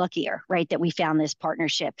 who's luckier, right, that we found this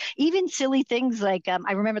partnership. Even silly things like,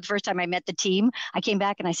 I remember the first time I met the team, I came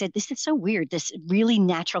back and I said, this is so weird, this really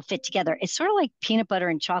natural fit together. It's sort of like peanut butter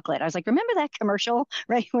and chocolate. I was like, remember that commercial,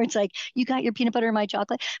 right, where it's like, you got your peanut butter and my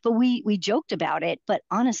chocolate? But we joked about it. But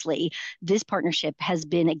honestly, this partnership has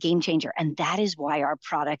been a game changer. And that is why our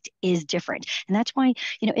product is different. And that's why,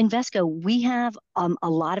 Invesco, we have a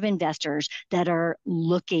lot of investors that are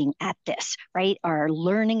looking at this, right, are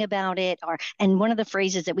learning about it, and one of the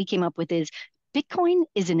phrases that we came up with is Bitcoin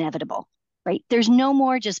is inevitable, right? There's no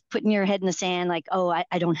more just putting your head in the sand like, oh,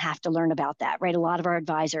 I don't have to learn about that, right? A lot of our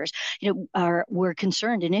advisors, were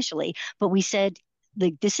concerned initially, but we said,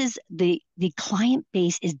 this is the the client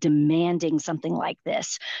base is demanding something like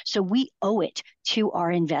this. So we owe it to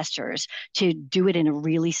our investors to do it in a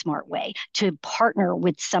really smart way, to partner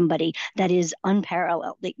with somebody that is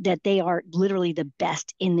unparalleled, that they are literally the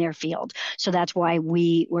best in their field. So that's why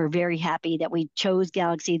we were very happy that we chose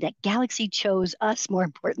Galaxy, that Galaxy chose us, more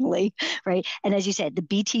importantly, right? And as you said, the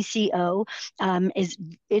BTCO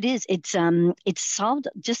it's solved.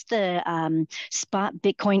 Just the spot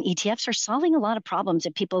Bitcoin ETFs are solving a lot of problems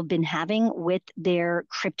that people have been having with their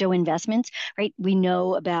crypto investments, right? We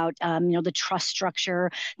know about the trust structure,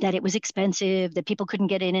 that it was expensive, that people couldn't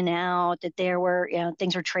get in and out, that there were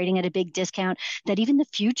things were trading at a big discount, that even the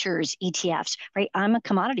futures ETFs, right? I'm a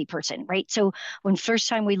commodity person, right? So when first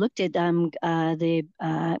time we looked at the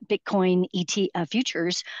Bitcoin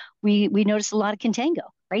futures, we noticed a lot of contango,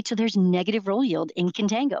 right? So there's negative roll yield in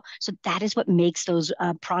contango. So that is what makes those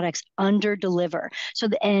products under deliver. So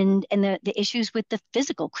the issues with the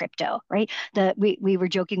physical crypto, right? We were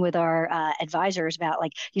joking with our advisors about,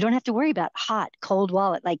 like, you don't have to worry about hot, cold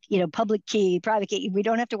wallet, like, public key, private key. We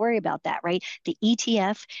don't have to worry about that, right? The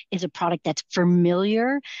ETF is a product that's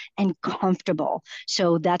familiar and comfortable.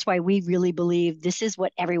 So that's why we really believe this is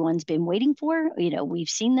what everyone's been waiting for. We've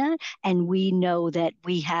seen that, and we know that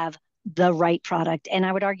we have the right product, and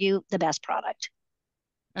I would argue the best product.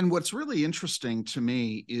 And what's really interesting to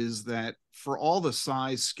me is that for all the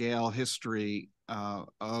size, scale, history of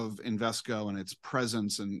Invesco and its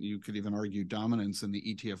presence, and you could even argue dominance in the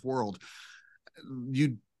ETF world,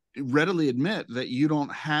 you readily admit that you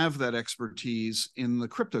don't have that expertise in the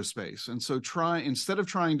crypto space. And so instead of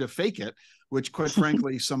trying to fake it, which quite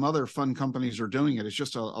frankly, some other fund companies are doing it, it's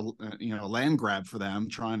just a land grab for them,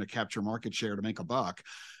 trying to capture market share to make a buck.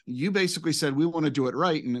 You basically said, we want to do it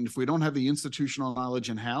right. And if we don't have the institutional knowledge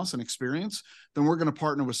in-house and experience, then we're going to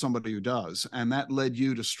partner with somebody who does. And that led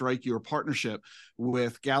you to strike your partnership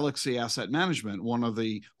with Galaxy Asset Management, one of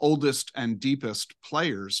the oldest and deepest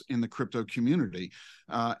players in the crypto community.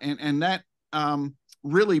 And that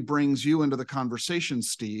really brings you into the conversation,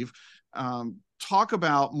 Steve. Talk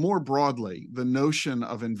about more broadly the notion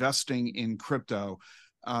of investing in crypto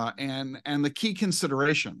and the key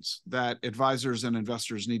considerations that advisors and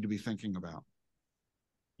investors need to be thinking about.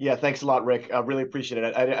 Yeah, thanks a lot, Rick. I really appreciate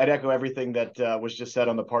it. I'd echo everything that was just said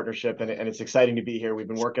on the partnership, and it's exciting to be here. We've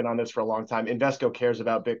been working on this for a long time. Invesco cares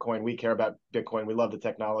about Bitcoin. We care about Bitcoin. We love the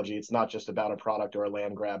technology. It's not just about a product or a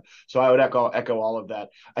land grab. So I would echo all of that.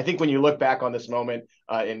 I think when you look back on this moment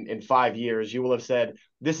in 5 years, you will have said,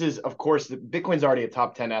 this is, of course, Bitcoin's already a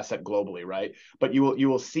top 10 asset globally, right? But you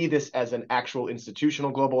will see this as an actual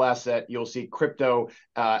institutional global asset. You'll see crypto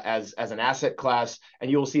as an asset class, and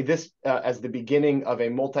you will see this as the beginning of a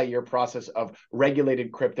multi-year process of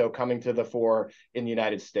regulated crypto coming to the fore in the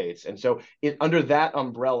United States. And so under that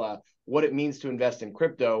umbrella, what it means to invest in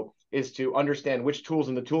crypto is to understand which tools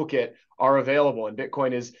in the toolkit are available. And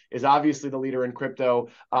Bitcoin is obviously the leader in crypto.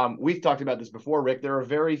 We've talked about this before, Rick. There are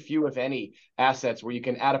very few, if any, assets where you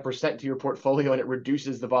can add 1% to your portfolio and it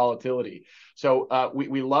reduces the volatility. So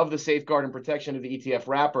we love the safeguard and protection of the ETF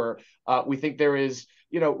wrapper. We think there is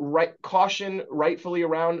caution rightfully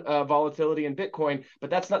around volatility in Bitcoin, but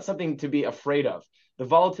that's not something to be afraid of. The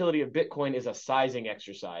volatility of Bitcoin is a sizing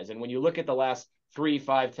exercise. And when you look at the last 3,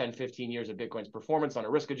 5, 10, 15 years of Bitcoin's performance on a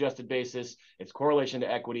risk-adjusted basis, its correlation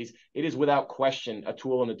to equities, it is without question a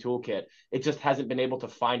tool in the toolkit. It just hasn't been able to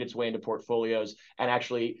find its way into portfolios and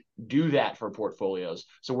actually do that for portfolios.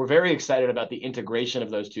 So we're very excited about the integration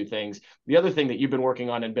of those two things. The other thing that you've been working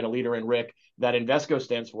on and been a leader in, Rick, that Invesco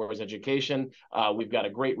stands for is education. We've got a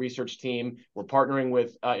great research team. We're partnering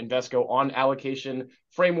with Invesco on allocation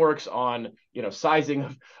frameworks, on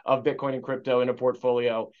sizing of Bitcoin and crypto in a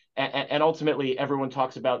portfolio. And ultimately, everyone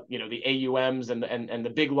talks about the AUMs and the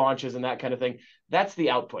big launches and that kind of thing. That's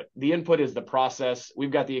the output. The input is the process.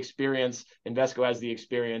 We've got the experience. Invesco has the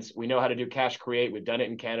experience. We know how to do cash create. We've done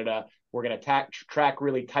it in Canada. We're going to track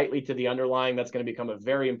really tightly to the underlying. That's going to become a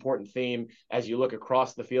very important theme as you look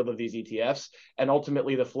across the field of these ETFs. And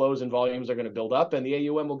ultimately, the flows and volumes are going to build up, and the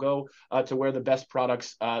AUM will go to where the best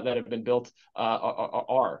products that have been built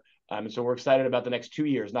are. And so we're excited about the next 2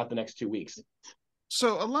 years, not the next 2 weeks.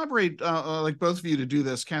 So elaborate, like both of you, to do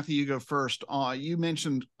this. Kathy, you go first. You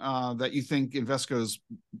mentioned that you think Invesco's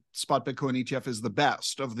spot Bitcoin ETF is the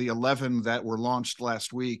best of the 11 that were launched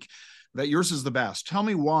last week, that yours is the best. Tell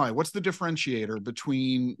me why. What's the differentiator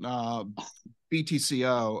between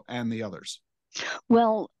BTCO and the others?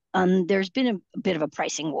 Well, there's been a bit of a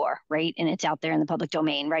pricing war, right? And it's out there in the public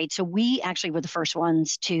domain, right? So we actually were the first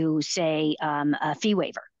ones to say a fee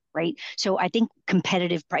waiver. right? So I think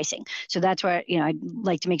competitive pricing. So that's why, I'd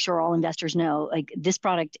like to make sure all investors know, like, this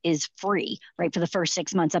product is free, right, for the first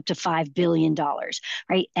 6 months, up to $5 billion,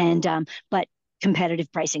 right? And but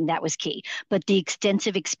competitive pricing, that was key. But the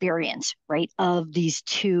extensive experience, right, of these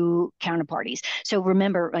two counterparties. So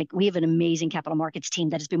remember, like, we have an amazing capital markets team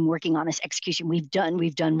that has been working on this execution. We've done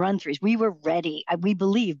run throughs. We were ready, we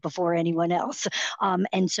believe, before anyone else.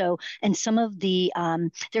 And some of the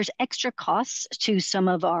there's extra costs to some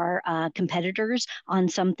of our competitors on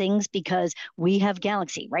some things because we have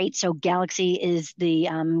Galaxy, right? So Galaxy is the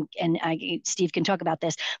Steve can talk about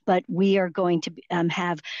this, but we are going to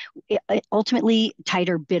have ultimately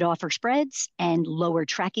tighter bid offer spreads and lower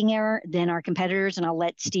tracking error than our competitors. And I'll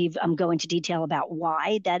let Steve go into detail about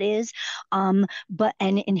why that is, but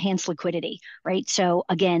enhanced liquidity, right? So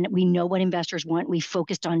again, we know what investors want. We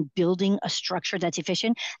focused on building a structure that's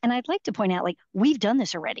efficient. And I'd like to point out, like, we've done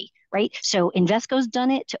this already, right? So Invesco's done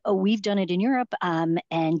it. We've done it in Europe,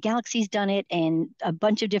 and Galaxy's done it in a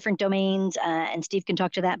bunch of different domains. And Steve can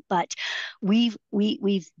talk to that. But we've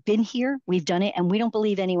been here, we've done it, and we don't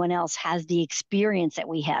believe anyone else has the experience that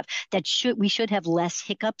we have. We should have less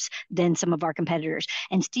hiccups than some of our competitors.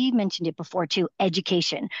 And Steve mentioned it before too,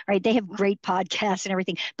 education, right? They have great podcasts and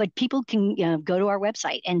everything, but people can go to our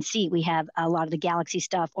website and see we have a lot of the Galaxy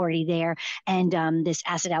stuff already there, and this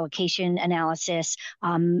asset allocation analysis.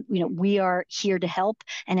 We are here to help,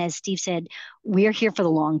 and as Steve said, we're here for the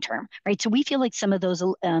long term, right? So we feel like some of those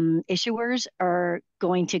issuers are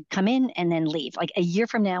going to come in and then leave. Like a year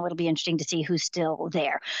from now, it'll be interesting to see who's still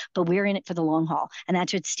there, but we're in it for the long haul. And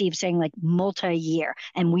that's what Steve's saying, like multi-year.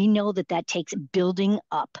 And we know that takes building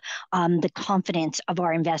up the confidence of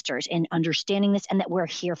our investors in understanding this and that we're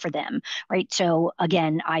here for them, right? So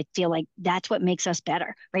again, I feel like that's what makes us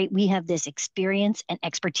better, right? We have this experience and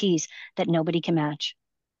expertise that nobody can match.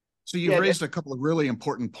 So you've raised a couple of really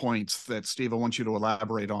important points that, Steve, I want you to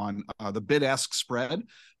elaborate on, the bid-ask spread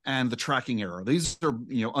and the tracking error. These are,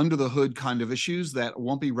 under the hood kind of issues that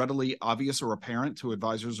won't be readily obvious or apparent to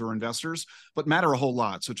advisors or investors, but matter a whole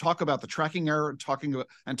lot. So talk about the tracking error, talk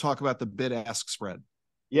about the bid-ask spread.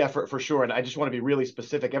 Yeah, for sure. And I just want to be really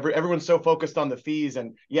specific. Everyone's so focused on the fees,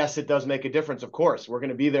 and yes, it does make a difference. Of course, we're going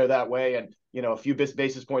to be there that way. And, a few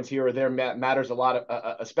basis points here or there matters a lot,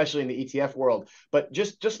 especially in the ETF world. But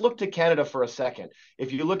just look to Canada for a second.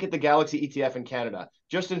 If you look at the Galaxy ETF in Canada,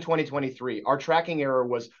 just in 2023, our tracking error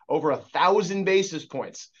was over 1,000 basis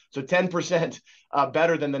points. So 10%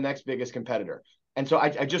 better than the next biggest competitor. And so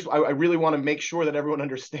I really want to make sure that everyone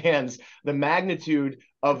understands the magnitude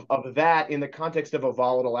of that in the context of a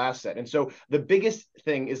volatile asset. And so the biggest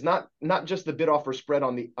thing is not just the bid offer spread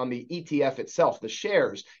on the ETF itself, the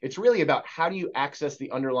shares. It's really about how do you access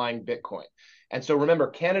the underlying Bitcoin. And so remember,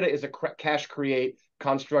 Canada is a cash create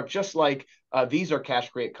construct, just like these are cash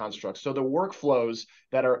create constructs. So the workflows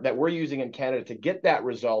that we're using in Canada to get that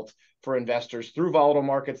result for investors through volatile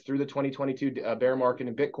markets, through the 2022 bear market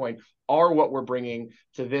in Bitcoin, are what we're bringing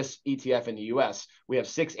to this ETF in the US. We have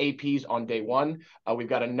 6 APs on day one. We've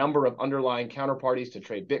got a number of underlying counterparties to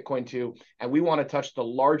trade Bitcoin to, and we want to touch the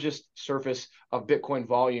largest surface of Bitcoin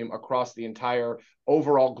volume across the entire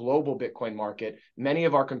overall global Bitcoin market. Many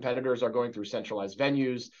of our competitors are going through centralized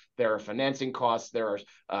venues. There are financing costs, there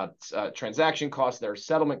are transaction costs, there are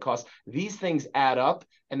settlement costs. These things add up,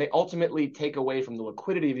 and they ultimately take away from the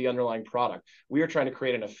liquidity of the underlying product. We are trying to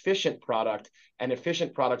create an efficient product, and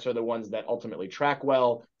efficient products are the ones that ultimately track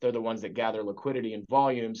well. They're the ones that gather liquidity and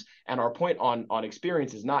volumes. And our point on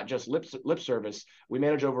experience is not just lip service. We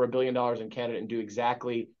manage over $1 billion in Canada and do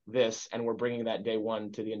exactly this, and we're bringing that day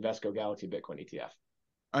one to the Invesco Galaxy Bitcoin ETF.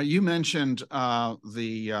 You mentioned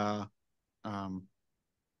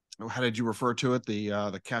how did you refer to it?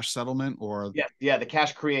 The cash settlement, or the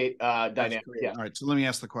cash create dynamic. Yeah. All right. So let me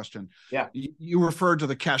ask the question. Yeah. You referred to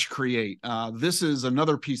the cash create. This is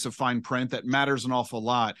another piece of fine print that matters an awful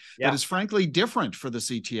lot. Yeah. That is frankly different for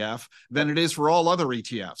this ETF than it is for all other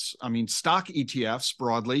ETFs. I mean, stock ETFs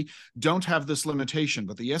broadly don't have this limitation,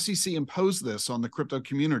 but the SEC imposed this on the crypto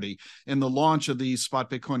community in the launch of these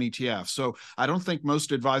spot Bitcoin ETFs. So I don't think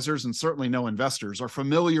most advisors, and certainly no investors, are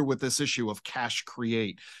familiar with this issue of cash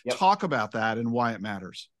create. Yep. Talk about that and why it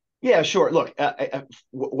matters. Yeah, sure. Look,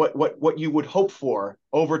 what you would hope for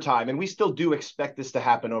over time, and we still do expect this to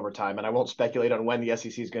happen over time, and I won't speculate on when the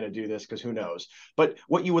SEC is going to do this because who knows. But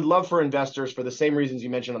what you would love for investors, for the same reasons you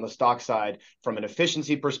mentioned on the stock side, from an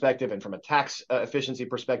efficiency perspective and from a tax efficiency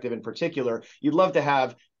perspective in particular, you'd love to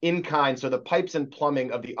have in kind, so the pipes and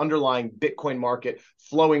plumbing of the underlying Bitcoin market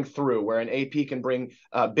flowing through, where an AP can bring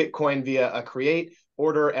Bitcoin via a create,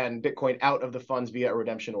 order and Bitcoin out of the funds via a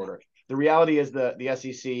redemption order. The reality is the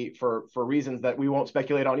SEC, for reasons that we won't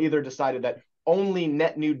speculate on either, decided that only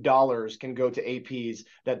net new dollars can go to APs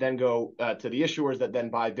that then go to the issuers that then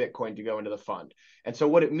buy Bitcoin to go into the fund. And so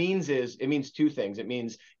what it means is, it means two things. It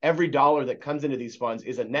means every dollar that comes into these funds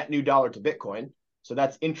is a net new dollar to Bitcoin. So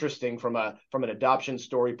that's interesting from an adoption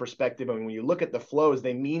story perspective. I mean, when you look at the flows,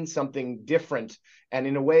 they mean something different. And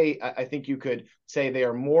in a way, I think you could say they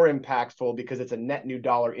are more impactful because it's a net new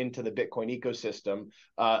dollar into the Bitcoin ecosystem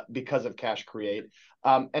because of Cash Create.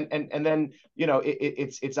 And then, you know,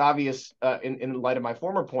 it's obvious in light of my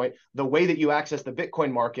former point, the way that you access the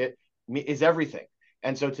Bitcoin market is everything.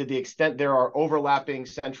 And so to the extent there are overlapping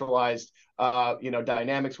centralized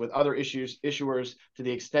dynamics with other issuers, to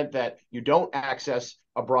the extent that you don't access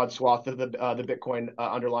a broad swath of the Bitcoin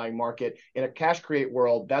underlying market, in a Cash Create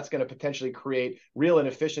world, that's going to potentially create real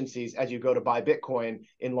inefficiencies as you go to buy Bitcoin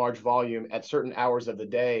in large volume at certain hours of the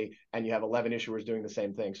day, and you have 11 issuers doing the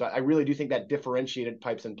same thing. So I really do think that differentiated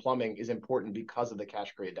pipes and plumbing is important because of the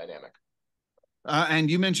Cash Create dynamic. And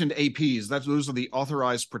you mentioned APs. Those are the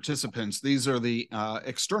authorized participants. These are the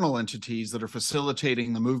external entities that are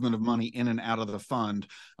facilitating the movement of money in and out of the fund.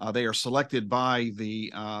 They are selected by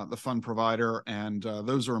the fund provider, and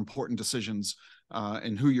those are important decisions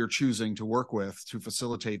in who you're choosing to work with to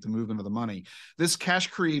facilitate the movement of the money. This Cash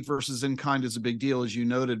Create versus in-kind is a big deal, as you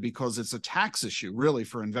noted, because it's a tax issue, really,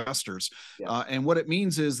 for investors. Yeah. And what it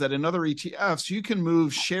means is that in other ETFs, you can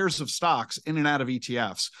move shares of stocks in and out of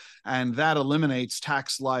ETFs, and that eliminates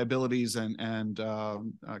tax liabilities and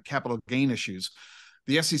capital gain issues.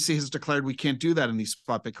 The SEC has declared we can't do that in these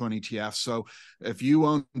spot Bitcoin ETFs. So if you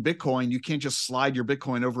own Bitcoin, you can't just slide your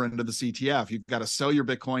Bitcoin over into this ETF. You've got to sell your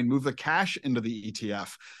Bitcoin, move the cash into the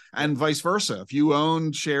ETF, and vice versa. If you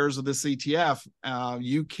own shares of this ETF,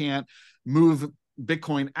 you can't move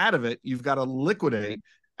Bitcoin out of it. You've got to liquidate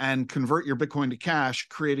and convert your Bitcoin to cash,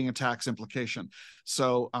 creating a tax implication.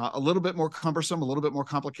 So a little bit more cumbersome, a little bit more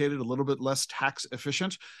complicated, a little bit less tax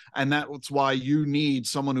efficient. And that's why you need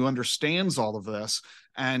someone who understands all of this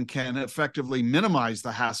and can effectively minimize the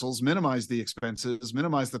hassles, minimize the expenses,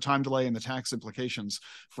 minimize the time delay and the tax implications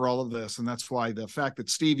for all of this. And that's why the fact that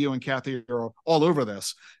Steve, you and Kathy are all over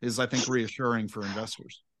this is, I think, reassuring for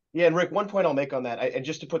investors. Yeah, and Rick, one point I'll make on that, and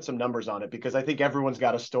just to put some numbers on it, because I think everyone's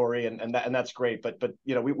got a story, and that's great. But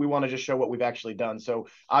you know, we want to just show what we've actually done. So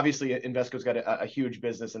obviously, Invesco's got a huge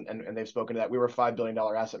business, and they've spoken to that. We were a $5 billion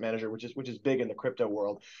asset manager, which is big in the crypto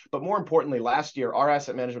world. But more importantly, last year, our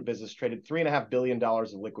asset management business traded $3.5 billion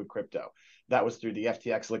of liquid crypto. That was through the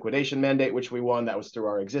FTX liquidation mandate, which we won. That was through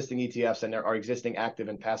our existing ETFs and our existing active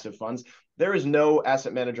and passive funds. There is no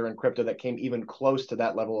asset manager in crypto that came even close to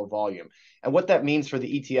that level of volume. And what that means for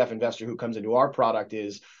the ETF investor who comes into our product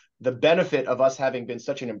is the benefit of us having been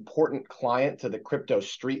such an important client to the crypto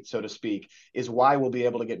street, so to speak, is why we'll be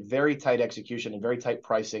able to get very tight execution and very tight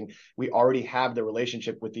pricing. We already have the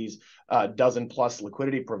relationship with these dozen plus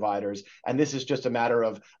liquidity providers. And this is just a matter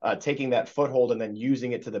of taking that foothold and then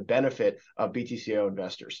using it to the benefit of BTCO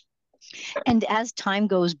investors. And as time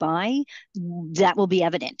goes by, that will be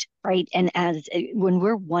evident, right? And when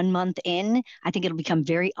we're 1 month in, I think it'll become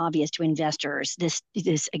very obvious to investors, this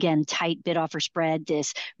again, tight bid offer spread,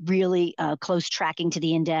 this really close tracking to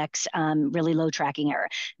the index, really low tracking error.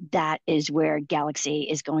 That is where Galaxy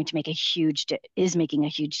is going to make making a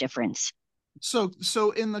huge difference. So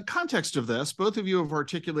in the context of this, both of you have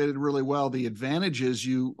articulated really well the advantages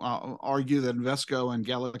you argue that Invesco and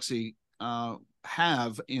Galaxy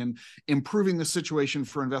have in improving the situation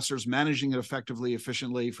for investors, managing it effectively,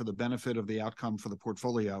 efficiently for the benefit of the outcome for the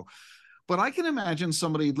portfolio. But I can imagine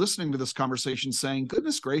somebody listening to this conversation saying,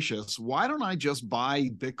 goodness gracious, why don't I just buy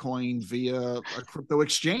Bitcoin via a crypto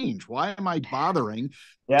exchange? Why am I bothering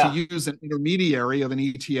to use an intermediary of an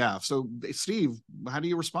ETF? So Steve, how do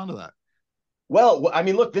you respond to that? Well, I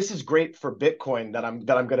mean, look, this is great for Bitcoin that I'm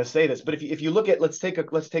going to say this, but if you look at let's take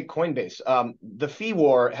Coinbase. The fee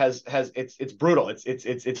war it's brutal. It's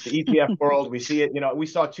the ETF world. We see it. You know, we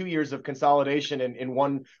saw 2 years of consolidation in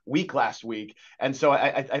 1 week last week, and so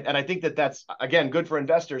I think that's again good for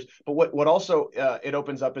investors. But what also it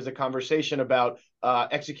opens up is a conversation about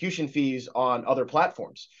execution fees on other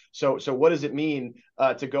platforms. So what does it mean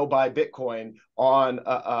to go buy Bitcoin on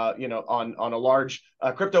a large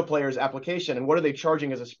crypto player's application, and what are they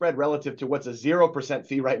charging as a spread relative to what's a 0%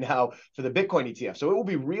 fee right now for the Bitcoin ETF? So it will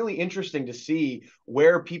be really interesting to see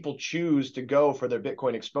where people choose to go for their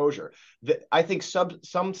Bitcoin exposure. I think some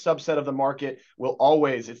subset of the market will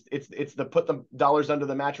always it's the put the dollars under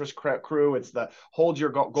the mattress crew. It's the hold your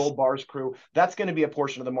gold bars crew. That's going to be a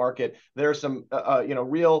portion of the market. There are some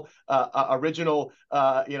real original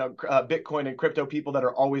Bitcoin and crypto people that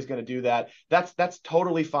are always going to do that. That's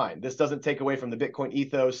totally fine. This doesn't take away from the Bitcoin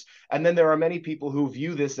ethos. And then there are many people who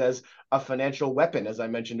view this as a financial weapon, as I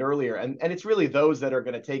mentioned earlier, and it's really those that are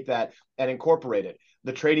going to take that and incorporate it.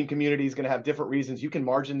 The trading community is going to have different reasons. You can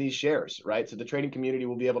margin these shares, right? So the trading community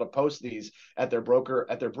will be able to post these at their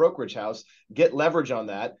brokerage house, get leverage on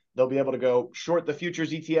that. They'll be able to go short the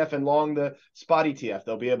futures ETF and long the spot ETF.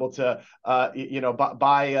 They'll be able to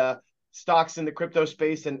buy stocks in the crypto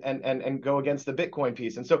space and go against the Bitcoin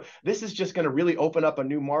piece. And so this is just going to really open up a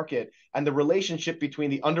new market, and the relationship between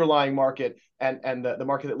the underlying market and the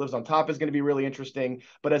market that lives on top is going to be really interesting.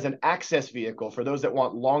 But as an access vehicle for those that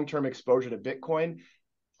want long-term exposure to Bitcoin,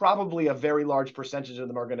 probably a very large percentage of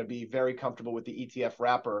them are going to be very comfortable with the ETF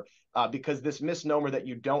wrapper, because this misnomer that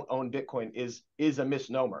you don't own Bitcoin is a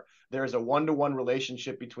misnomer. There is a one-to-one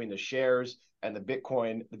relationship between the shares and the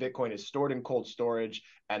Bitcoin. The Bitcoin is stored in cold storage,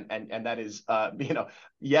 and that is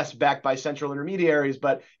yes, backed by central intermediaries,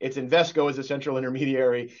 but it's Invesco as a central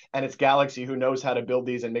intermediary, and it's Galaxy who knows how to build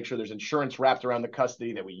these and make sure there's insurance wrapped around the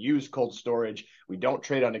custody, that we use cold storage, we don't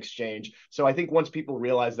trade on exchange. So I think once people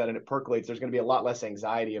realize that and it percolates, there's going to be a lot less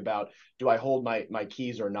anxiety about, do I hold my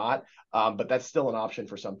keys or not? But that's still an option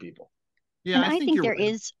for some people. Yeah, and I think there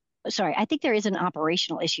is. Sorry, I think there is an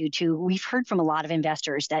operational issue too. We've heard from a lot of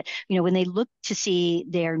investors that, when they look to see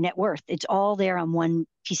their net worth, it's all there on one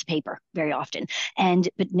piece of paper very often.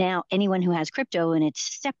 But now anyone who has crypto and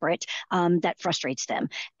it's separate, that frustrates them.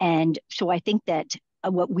 And so I think that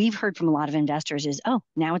what we've heard from a lot of investors is, oh,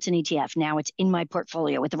 now it's an ETF. Now it's in my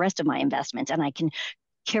portfolio with the rest of my investments, and I can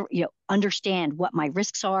understand what my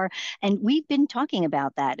risks are. And we've been talking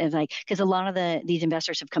about that, and because a lot of these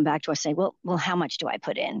investors have come back to us saying, well, how much do I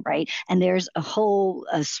put in, right? And there's a whole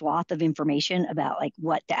swath of information about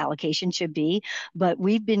what the allocation should be. But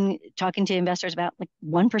we've been talking to investors about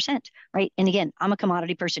 1%, right? And again, I'm a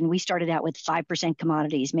commodity person. We started out with 5%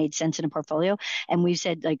 commodities, made sense in a portfolio. And we've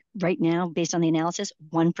said right now, based on the analysis,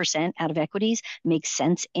 1% out of equities makes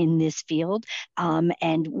sense in this field.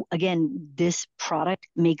 And again, this product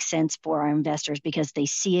makes sense for our investors because they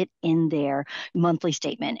see it in their monthly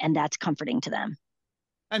statement, and that's comforting to them.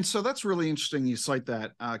 And so that's really interesting you cite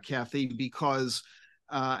that, Kathy, because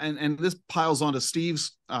and this piles onto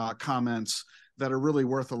Steve's comments that are really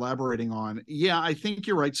worth elaborating on. Yeah, I think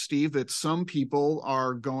you're right, Steve, that some people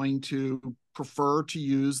are going to prefer to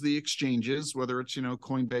use the exchanges, whether it's,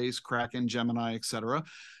 Coinbase, Kraken, Gemini, et cetera,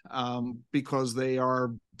 because they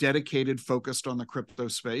are dedicated, focused on the crypto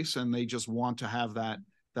space, and they just want to have that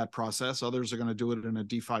process. Others are going to do it in a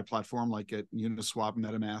DeFi platform like at Uniswap,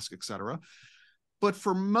 MetaMask, et cetera. But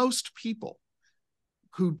for most people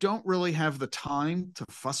who don't really have the time to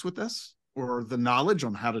fuss with this, or the knowledge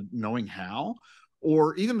on knowing how,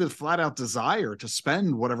 or even the flat out desire to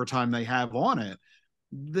spend whatever time they have on it,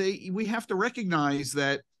 we have to recognize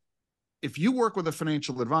that if you work with a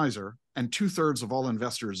financial advisor, and 2/3 of all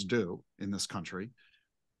investors do in this country,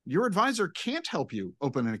 your advisor can't help you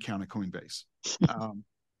open an account at Coinbase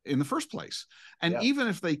in the first place. And even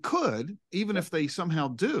if they could, even if they somehow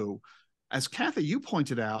do, as Kathy, you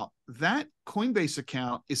pointed out, that Coinbase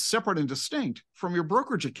account is separate and distinct from your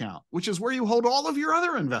brokerage account, which is where you hold all of your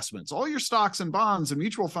other investments, all your stocks and bonds and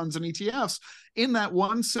mutual funds and ETFs in that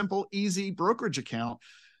one simple, easy brokerage account.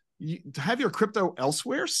 To have your crypto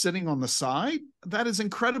elsewhere sitting on the side, that is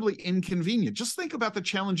incredibly inconvenient. Just think about the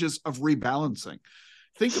challenges of rebalancing.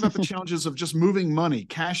 Think about the challenges of just moving money,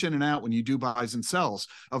 cash in and out when you do buys and sells,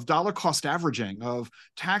 of dollar cost averaging, of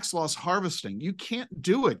tax loss harvesting. You can't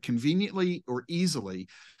do it conveniently or easily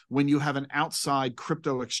when you have an outside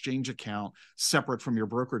crypto exchange account separate from your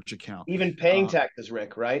brokerage account. Even paying taxes,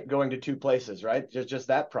 Rick, right? Going to two places, right? Just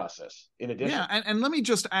that process in addition. Yeah, and let me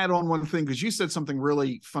just add on one thing, because you said something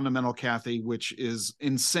really fundamental, Kathy, which is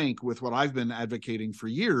in sync with what I've been advocating for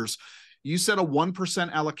years. You said a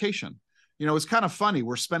 1% allocation. It's kind of funny.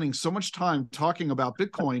 We're spending so much time talking about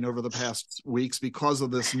Bitcoin over the past weeks because of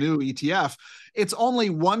this new ETF. It's only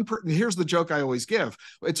here's the joke I always give.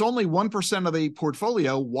 It's only 1% of the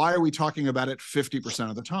portfolio. Why are we talking about it 50%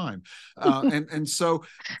 of the time? And so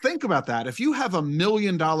think about that. If you have $1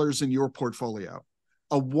 million in your portfolio,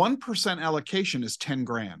 a 1% allocation is 10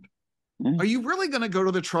 grand. Are you really going to go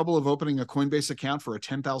to the trouble of opening a Coinbase account for a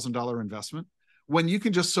 $10,000 investment, when you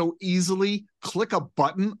can just so easily click a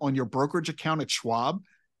button on your brokerage account at Schwab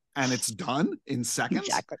and it's done in seconds?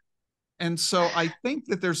 Exactly. And so I think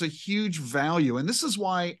that there's a huge value. And this is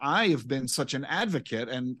why I have been such an advocate.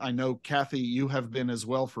 And I know, Kathy, you have been as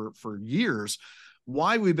well for years.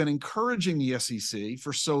 why we've been encouraging the SEC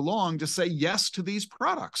for so long to say yes to these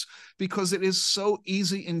products, because it is so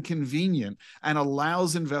easy and convenient and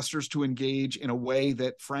allows investors to engage in a way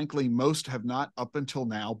that, frankly, most have not up until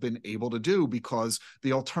now been able to do, because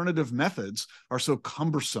the alternative methods are so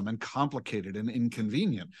cumbersome and complicated and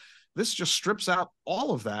inconvenient. This just strips out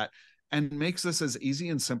all of that and makes this as easy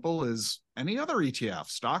and simple as any other ETF,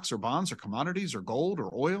 stocks or bonds or commodities or gold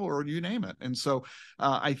or oil or you name it. And so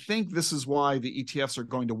I think this is why the ETFs are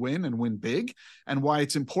going to win and win big, and why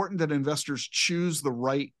it's important that investors choose the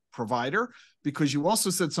right provider, because you also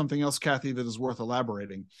said something else, Kathy, that is worth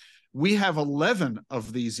elaborating. We have 11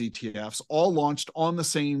 of these ETFs all launched on the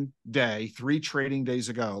same day, 3 trading days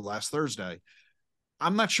ago, last Thursday.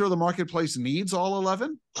 I'm not sure the marketplace needs all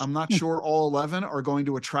 11. I'm not sure all 11 are going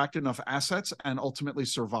to attract enough assets and ultimately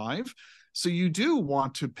survive. So you do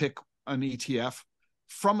want to pick an ETF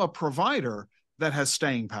from a provider that has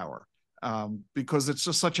staying power, because it's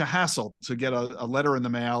just such a hassle to get a letter in the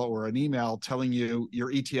mail or an email telling you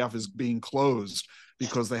your ETF is being closed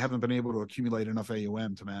because they haven't been able to accumulate enough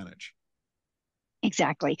AUM to manage.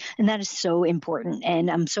 Exactly. And that is so important.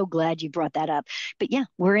 And I'm so glad you brought that up. But yeah,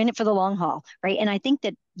 we're in it for the long haul, right? And I think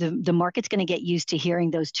that the market's going to get used to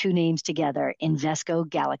hearing those two names together, Invesco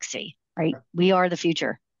Galaxy, right? We are the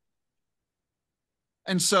future.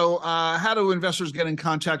 And so how do investors get in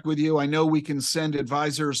contact with you? I know we can send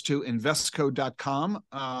advisors to Invesco.com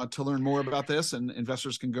to learn more about this, and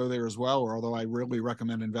investors can go there as well, or although I really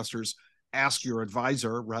recommend investors ask your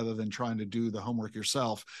advisor rather than trying to do the homework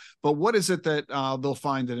yourself. But what is it that they'll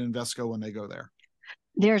find at Invesco when they go there?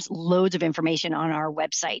 There's loads of information on our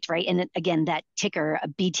website, right? And again, that ticker,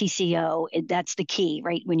 BTCO, that's the key,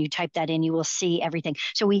 right? When you type that in, you will see everything.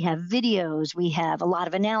 So we have videos, we have a lot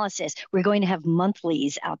of analysis. We're going to have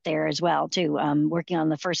monthlies out there as well, too. Working on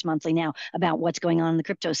the first monthly now about what's going on in the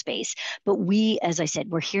crypto space. But we, as I said,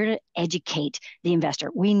 we're here to educate the investor.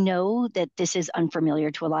 We know that this is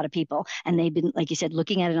unfamiliar to a lot of people, and they've been, like you said,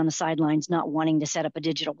 looking at it on the sidelines, not wanting to set up a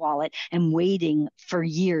digital wallet and waiting for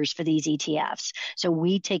years for these ETFs. So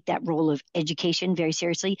we take that role of education very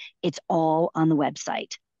seriously. It's all on the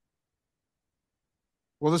website.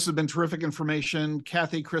 Well, this has been terrific information.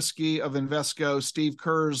 Kathy Kriske of Invesco, Steve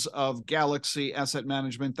Kurz of Galaxy Asset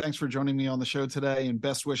Management. Thanks for joining me on the show today, and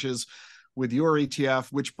best wishes with your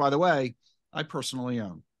ETF, which, by the way, I personally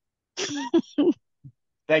own.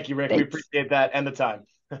 Thank you, Rick. Thanks. We appreciate that and the time.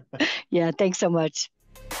 Yeah, thanks so much.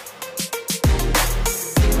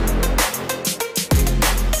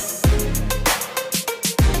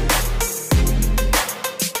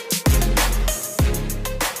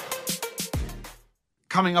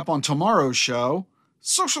 Coming up on tomorrow's show,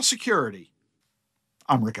 Social Security.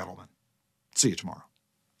 I'm Rick Edelman. See you tomorrow.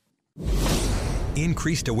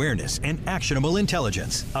 Increased awareness and actionable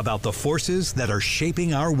intelligence about the forces that are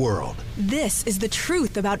shaping our world. This is The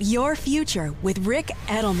Truth About Your Future with Rick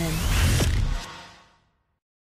Edelman.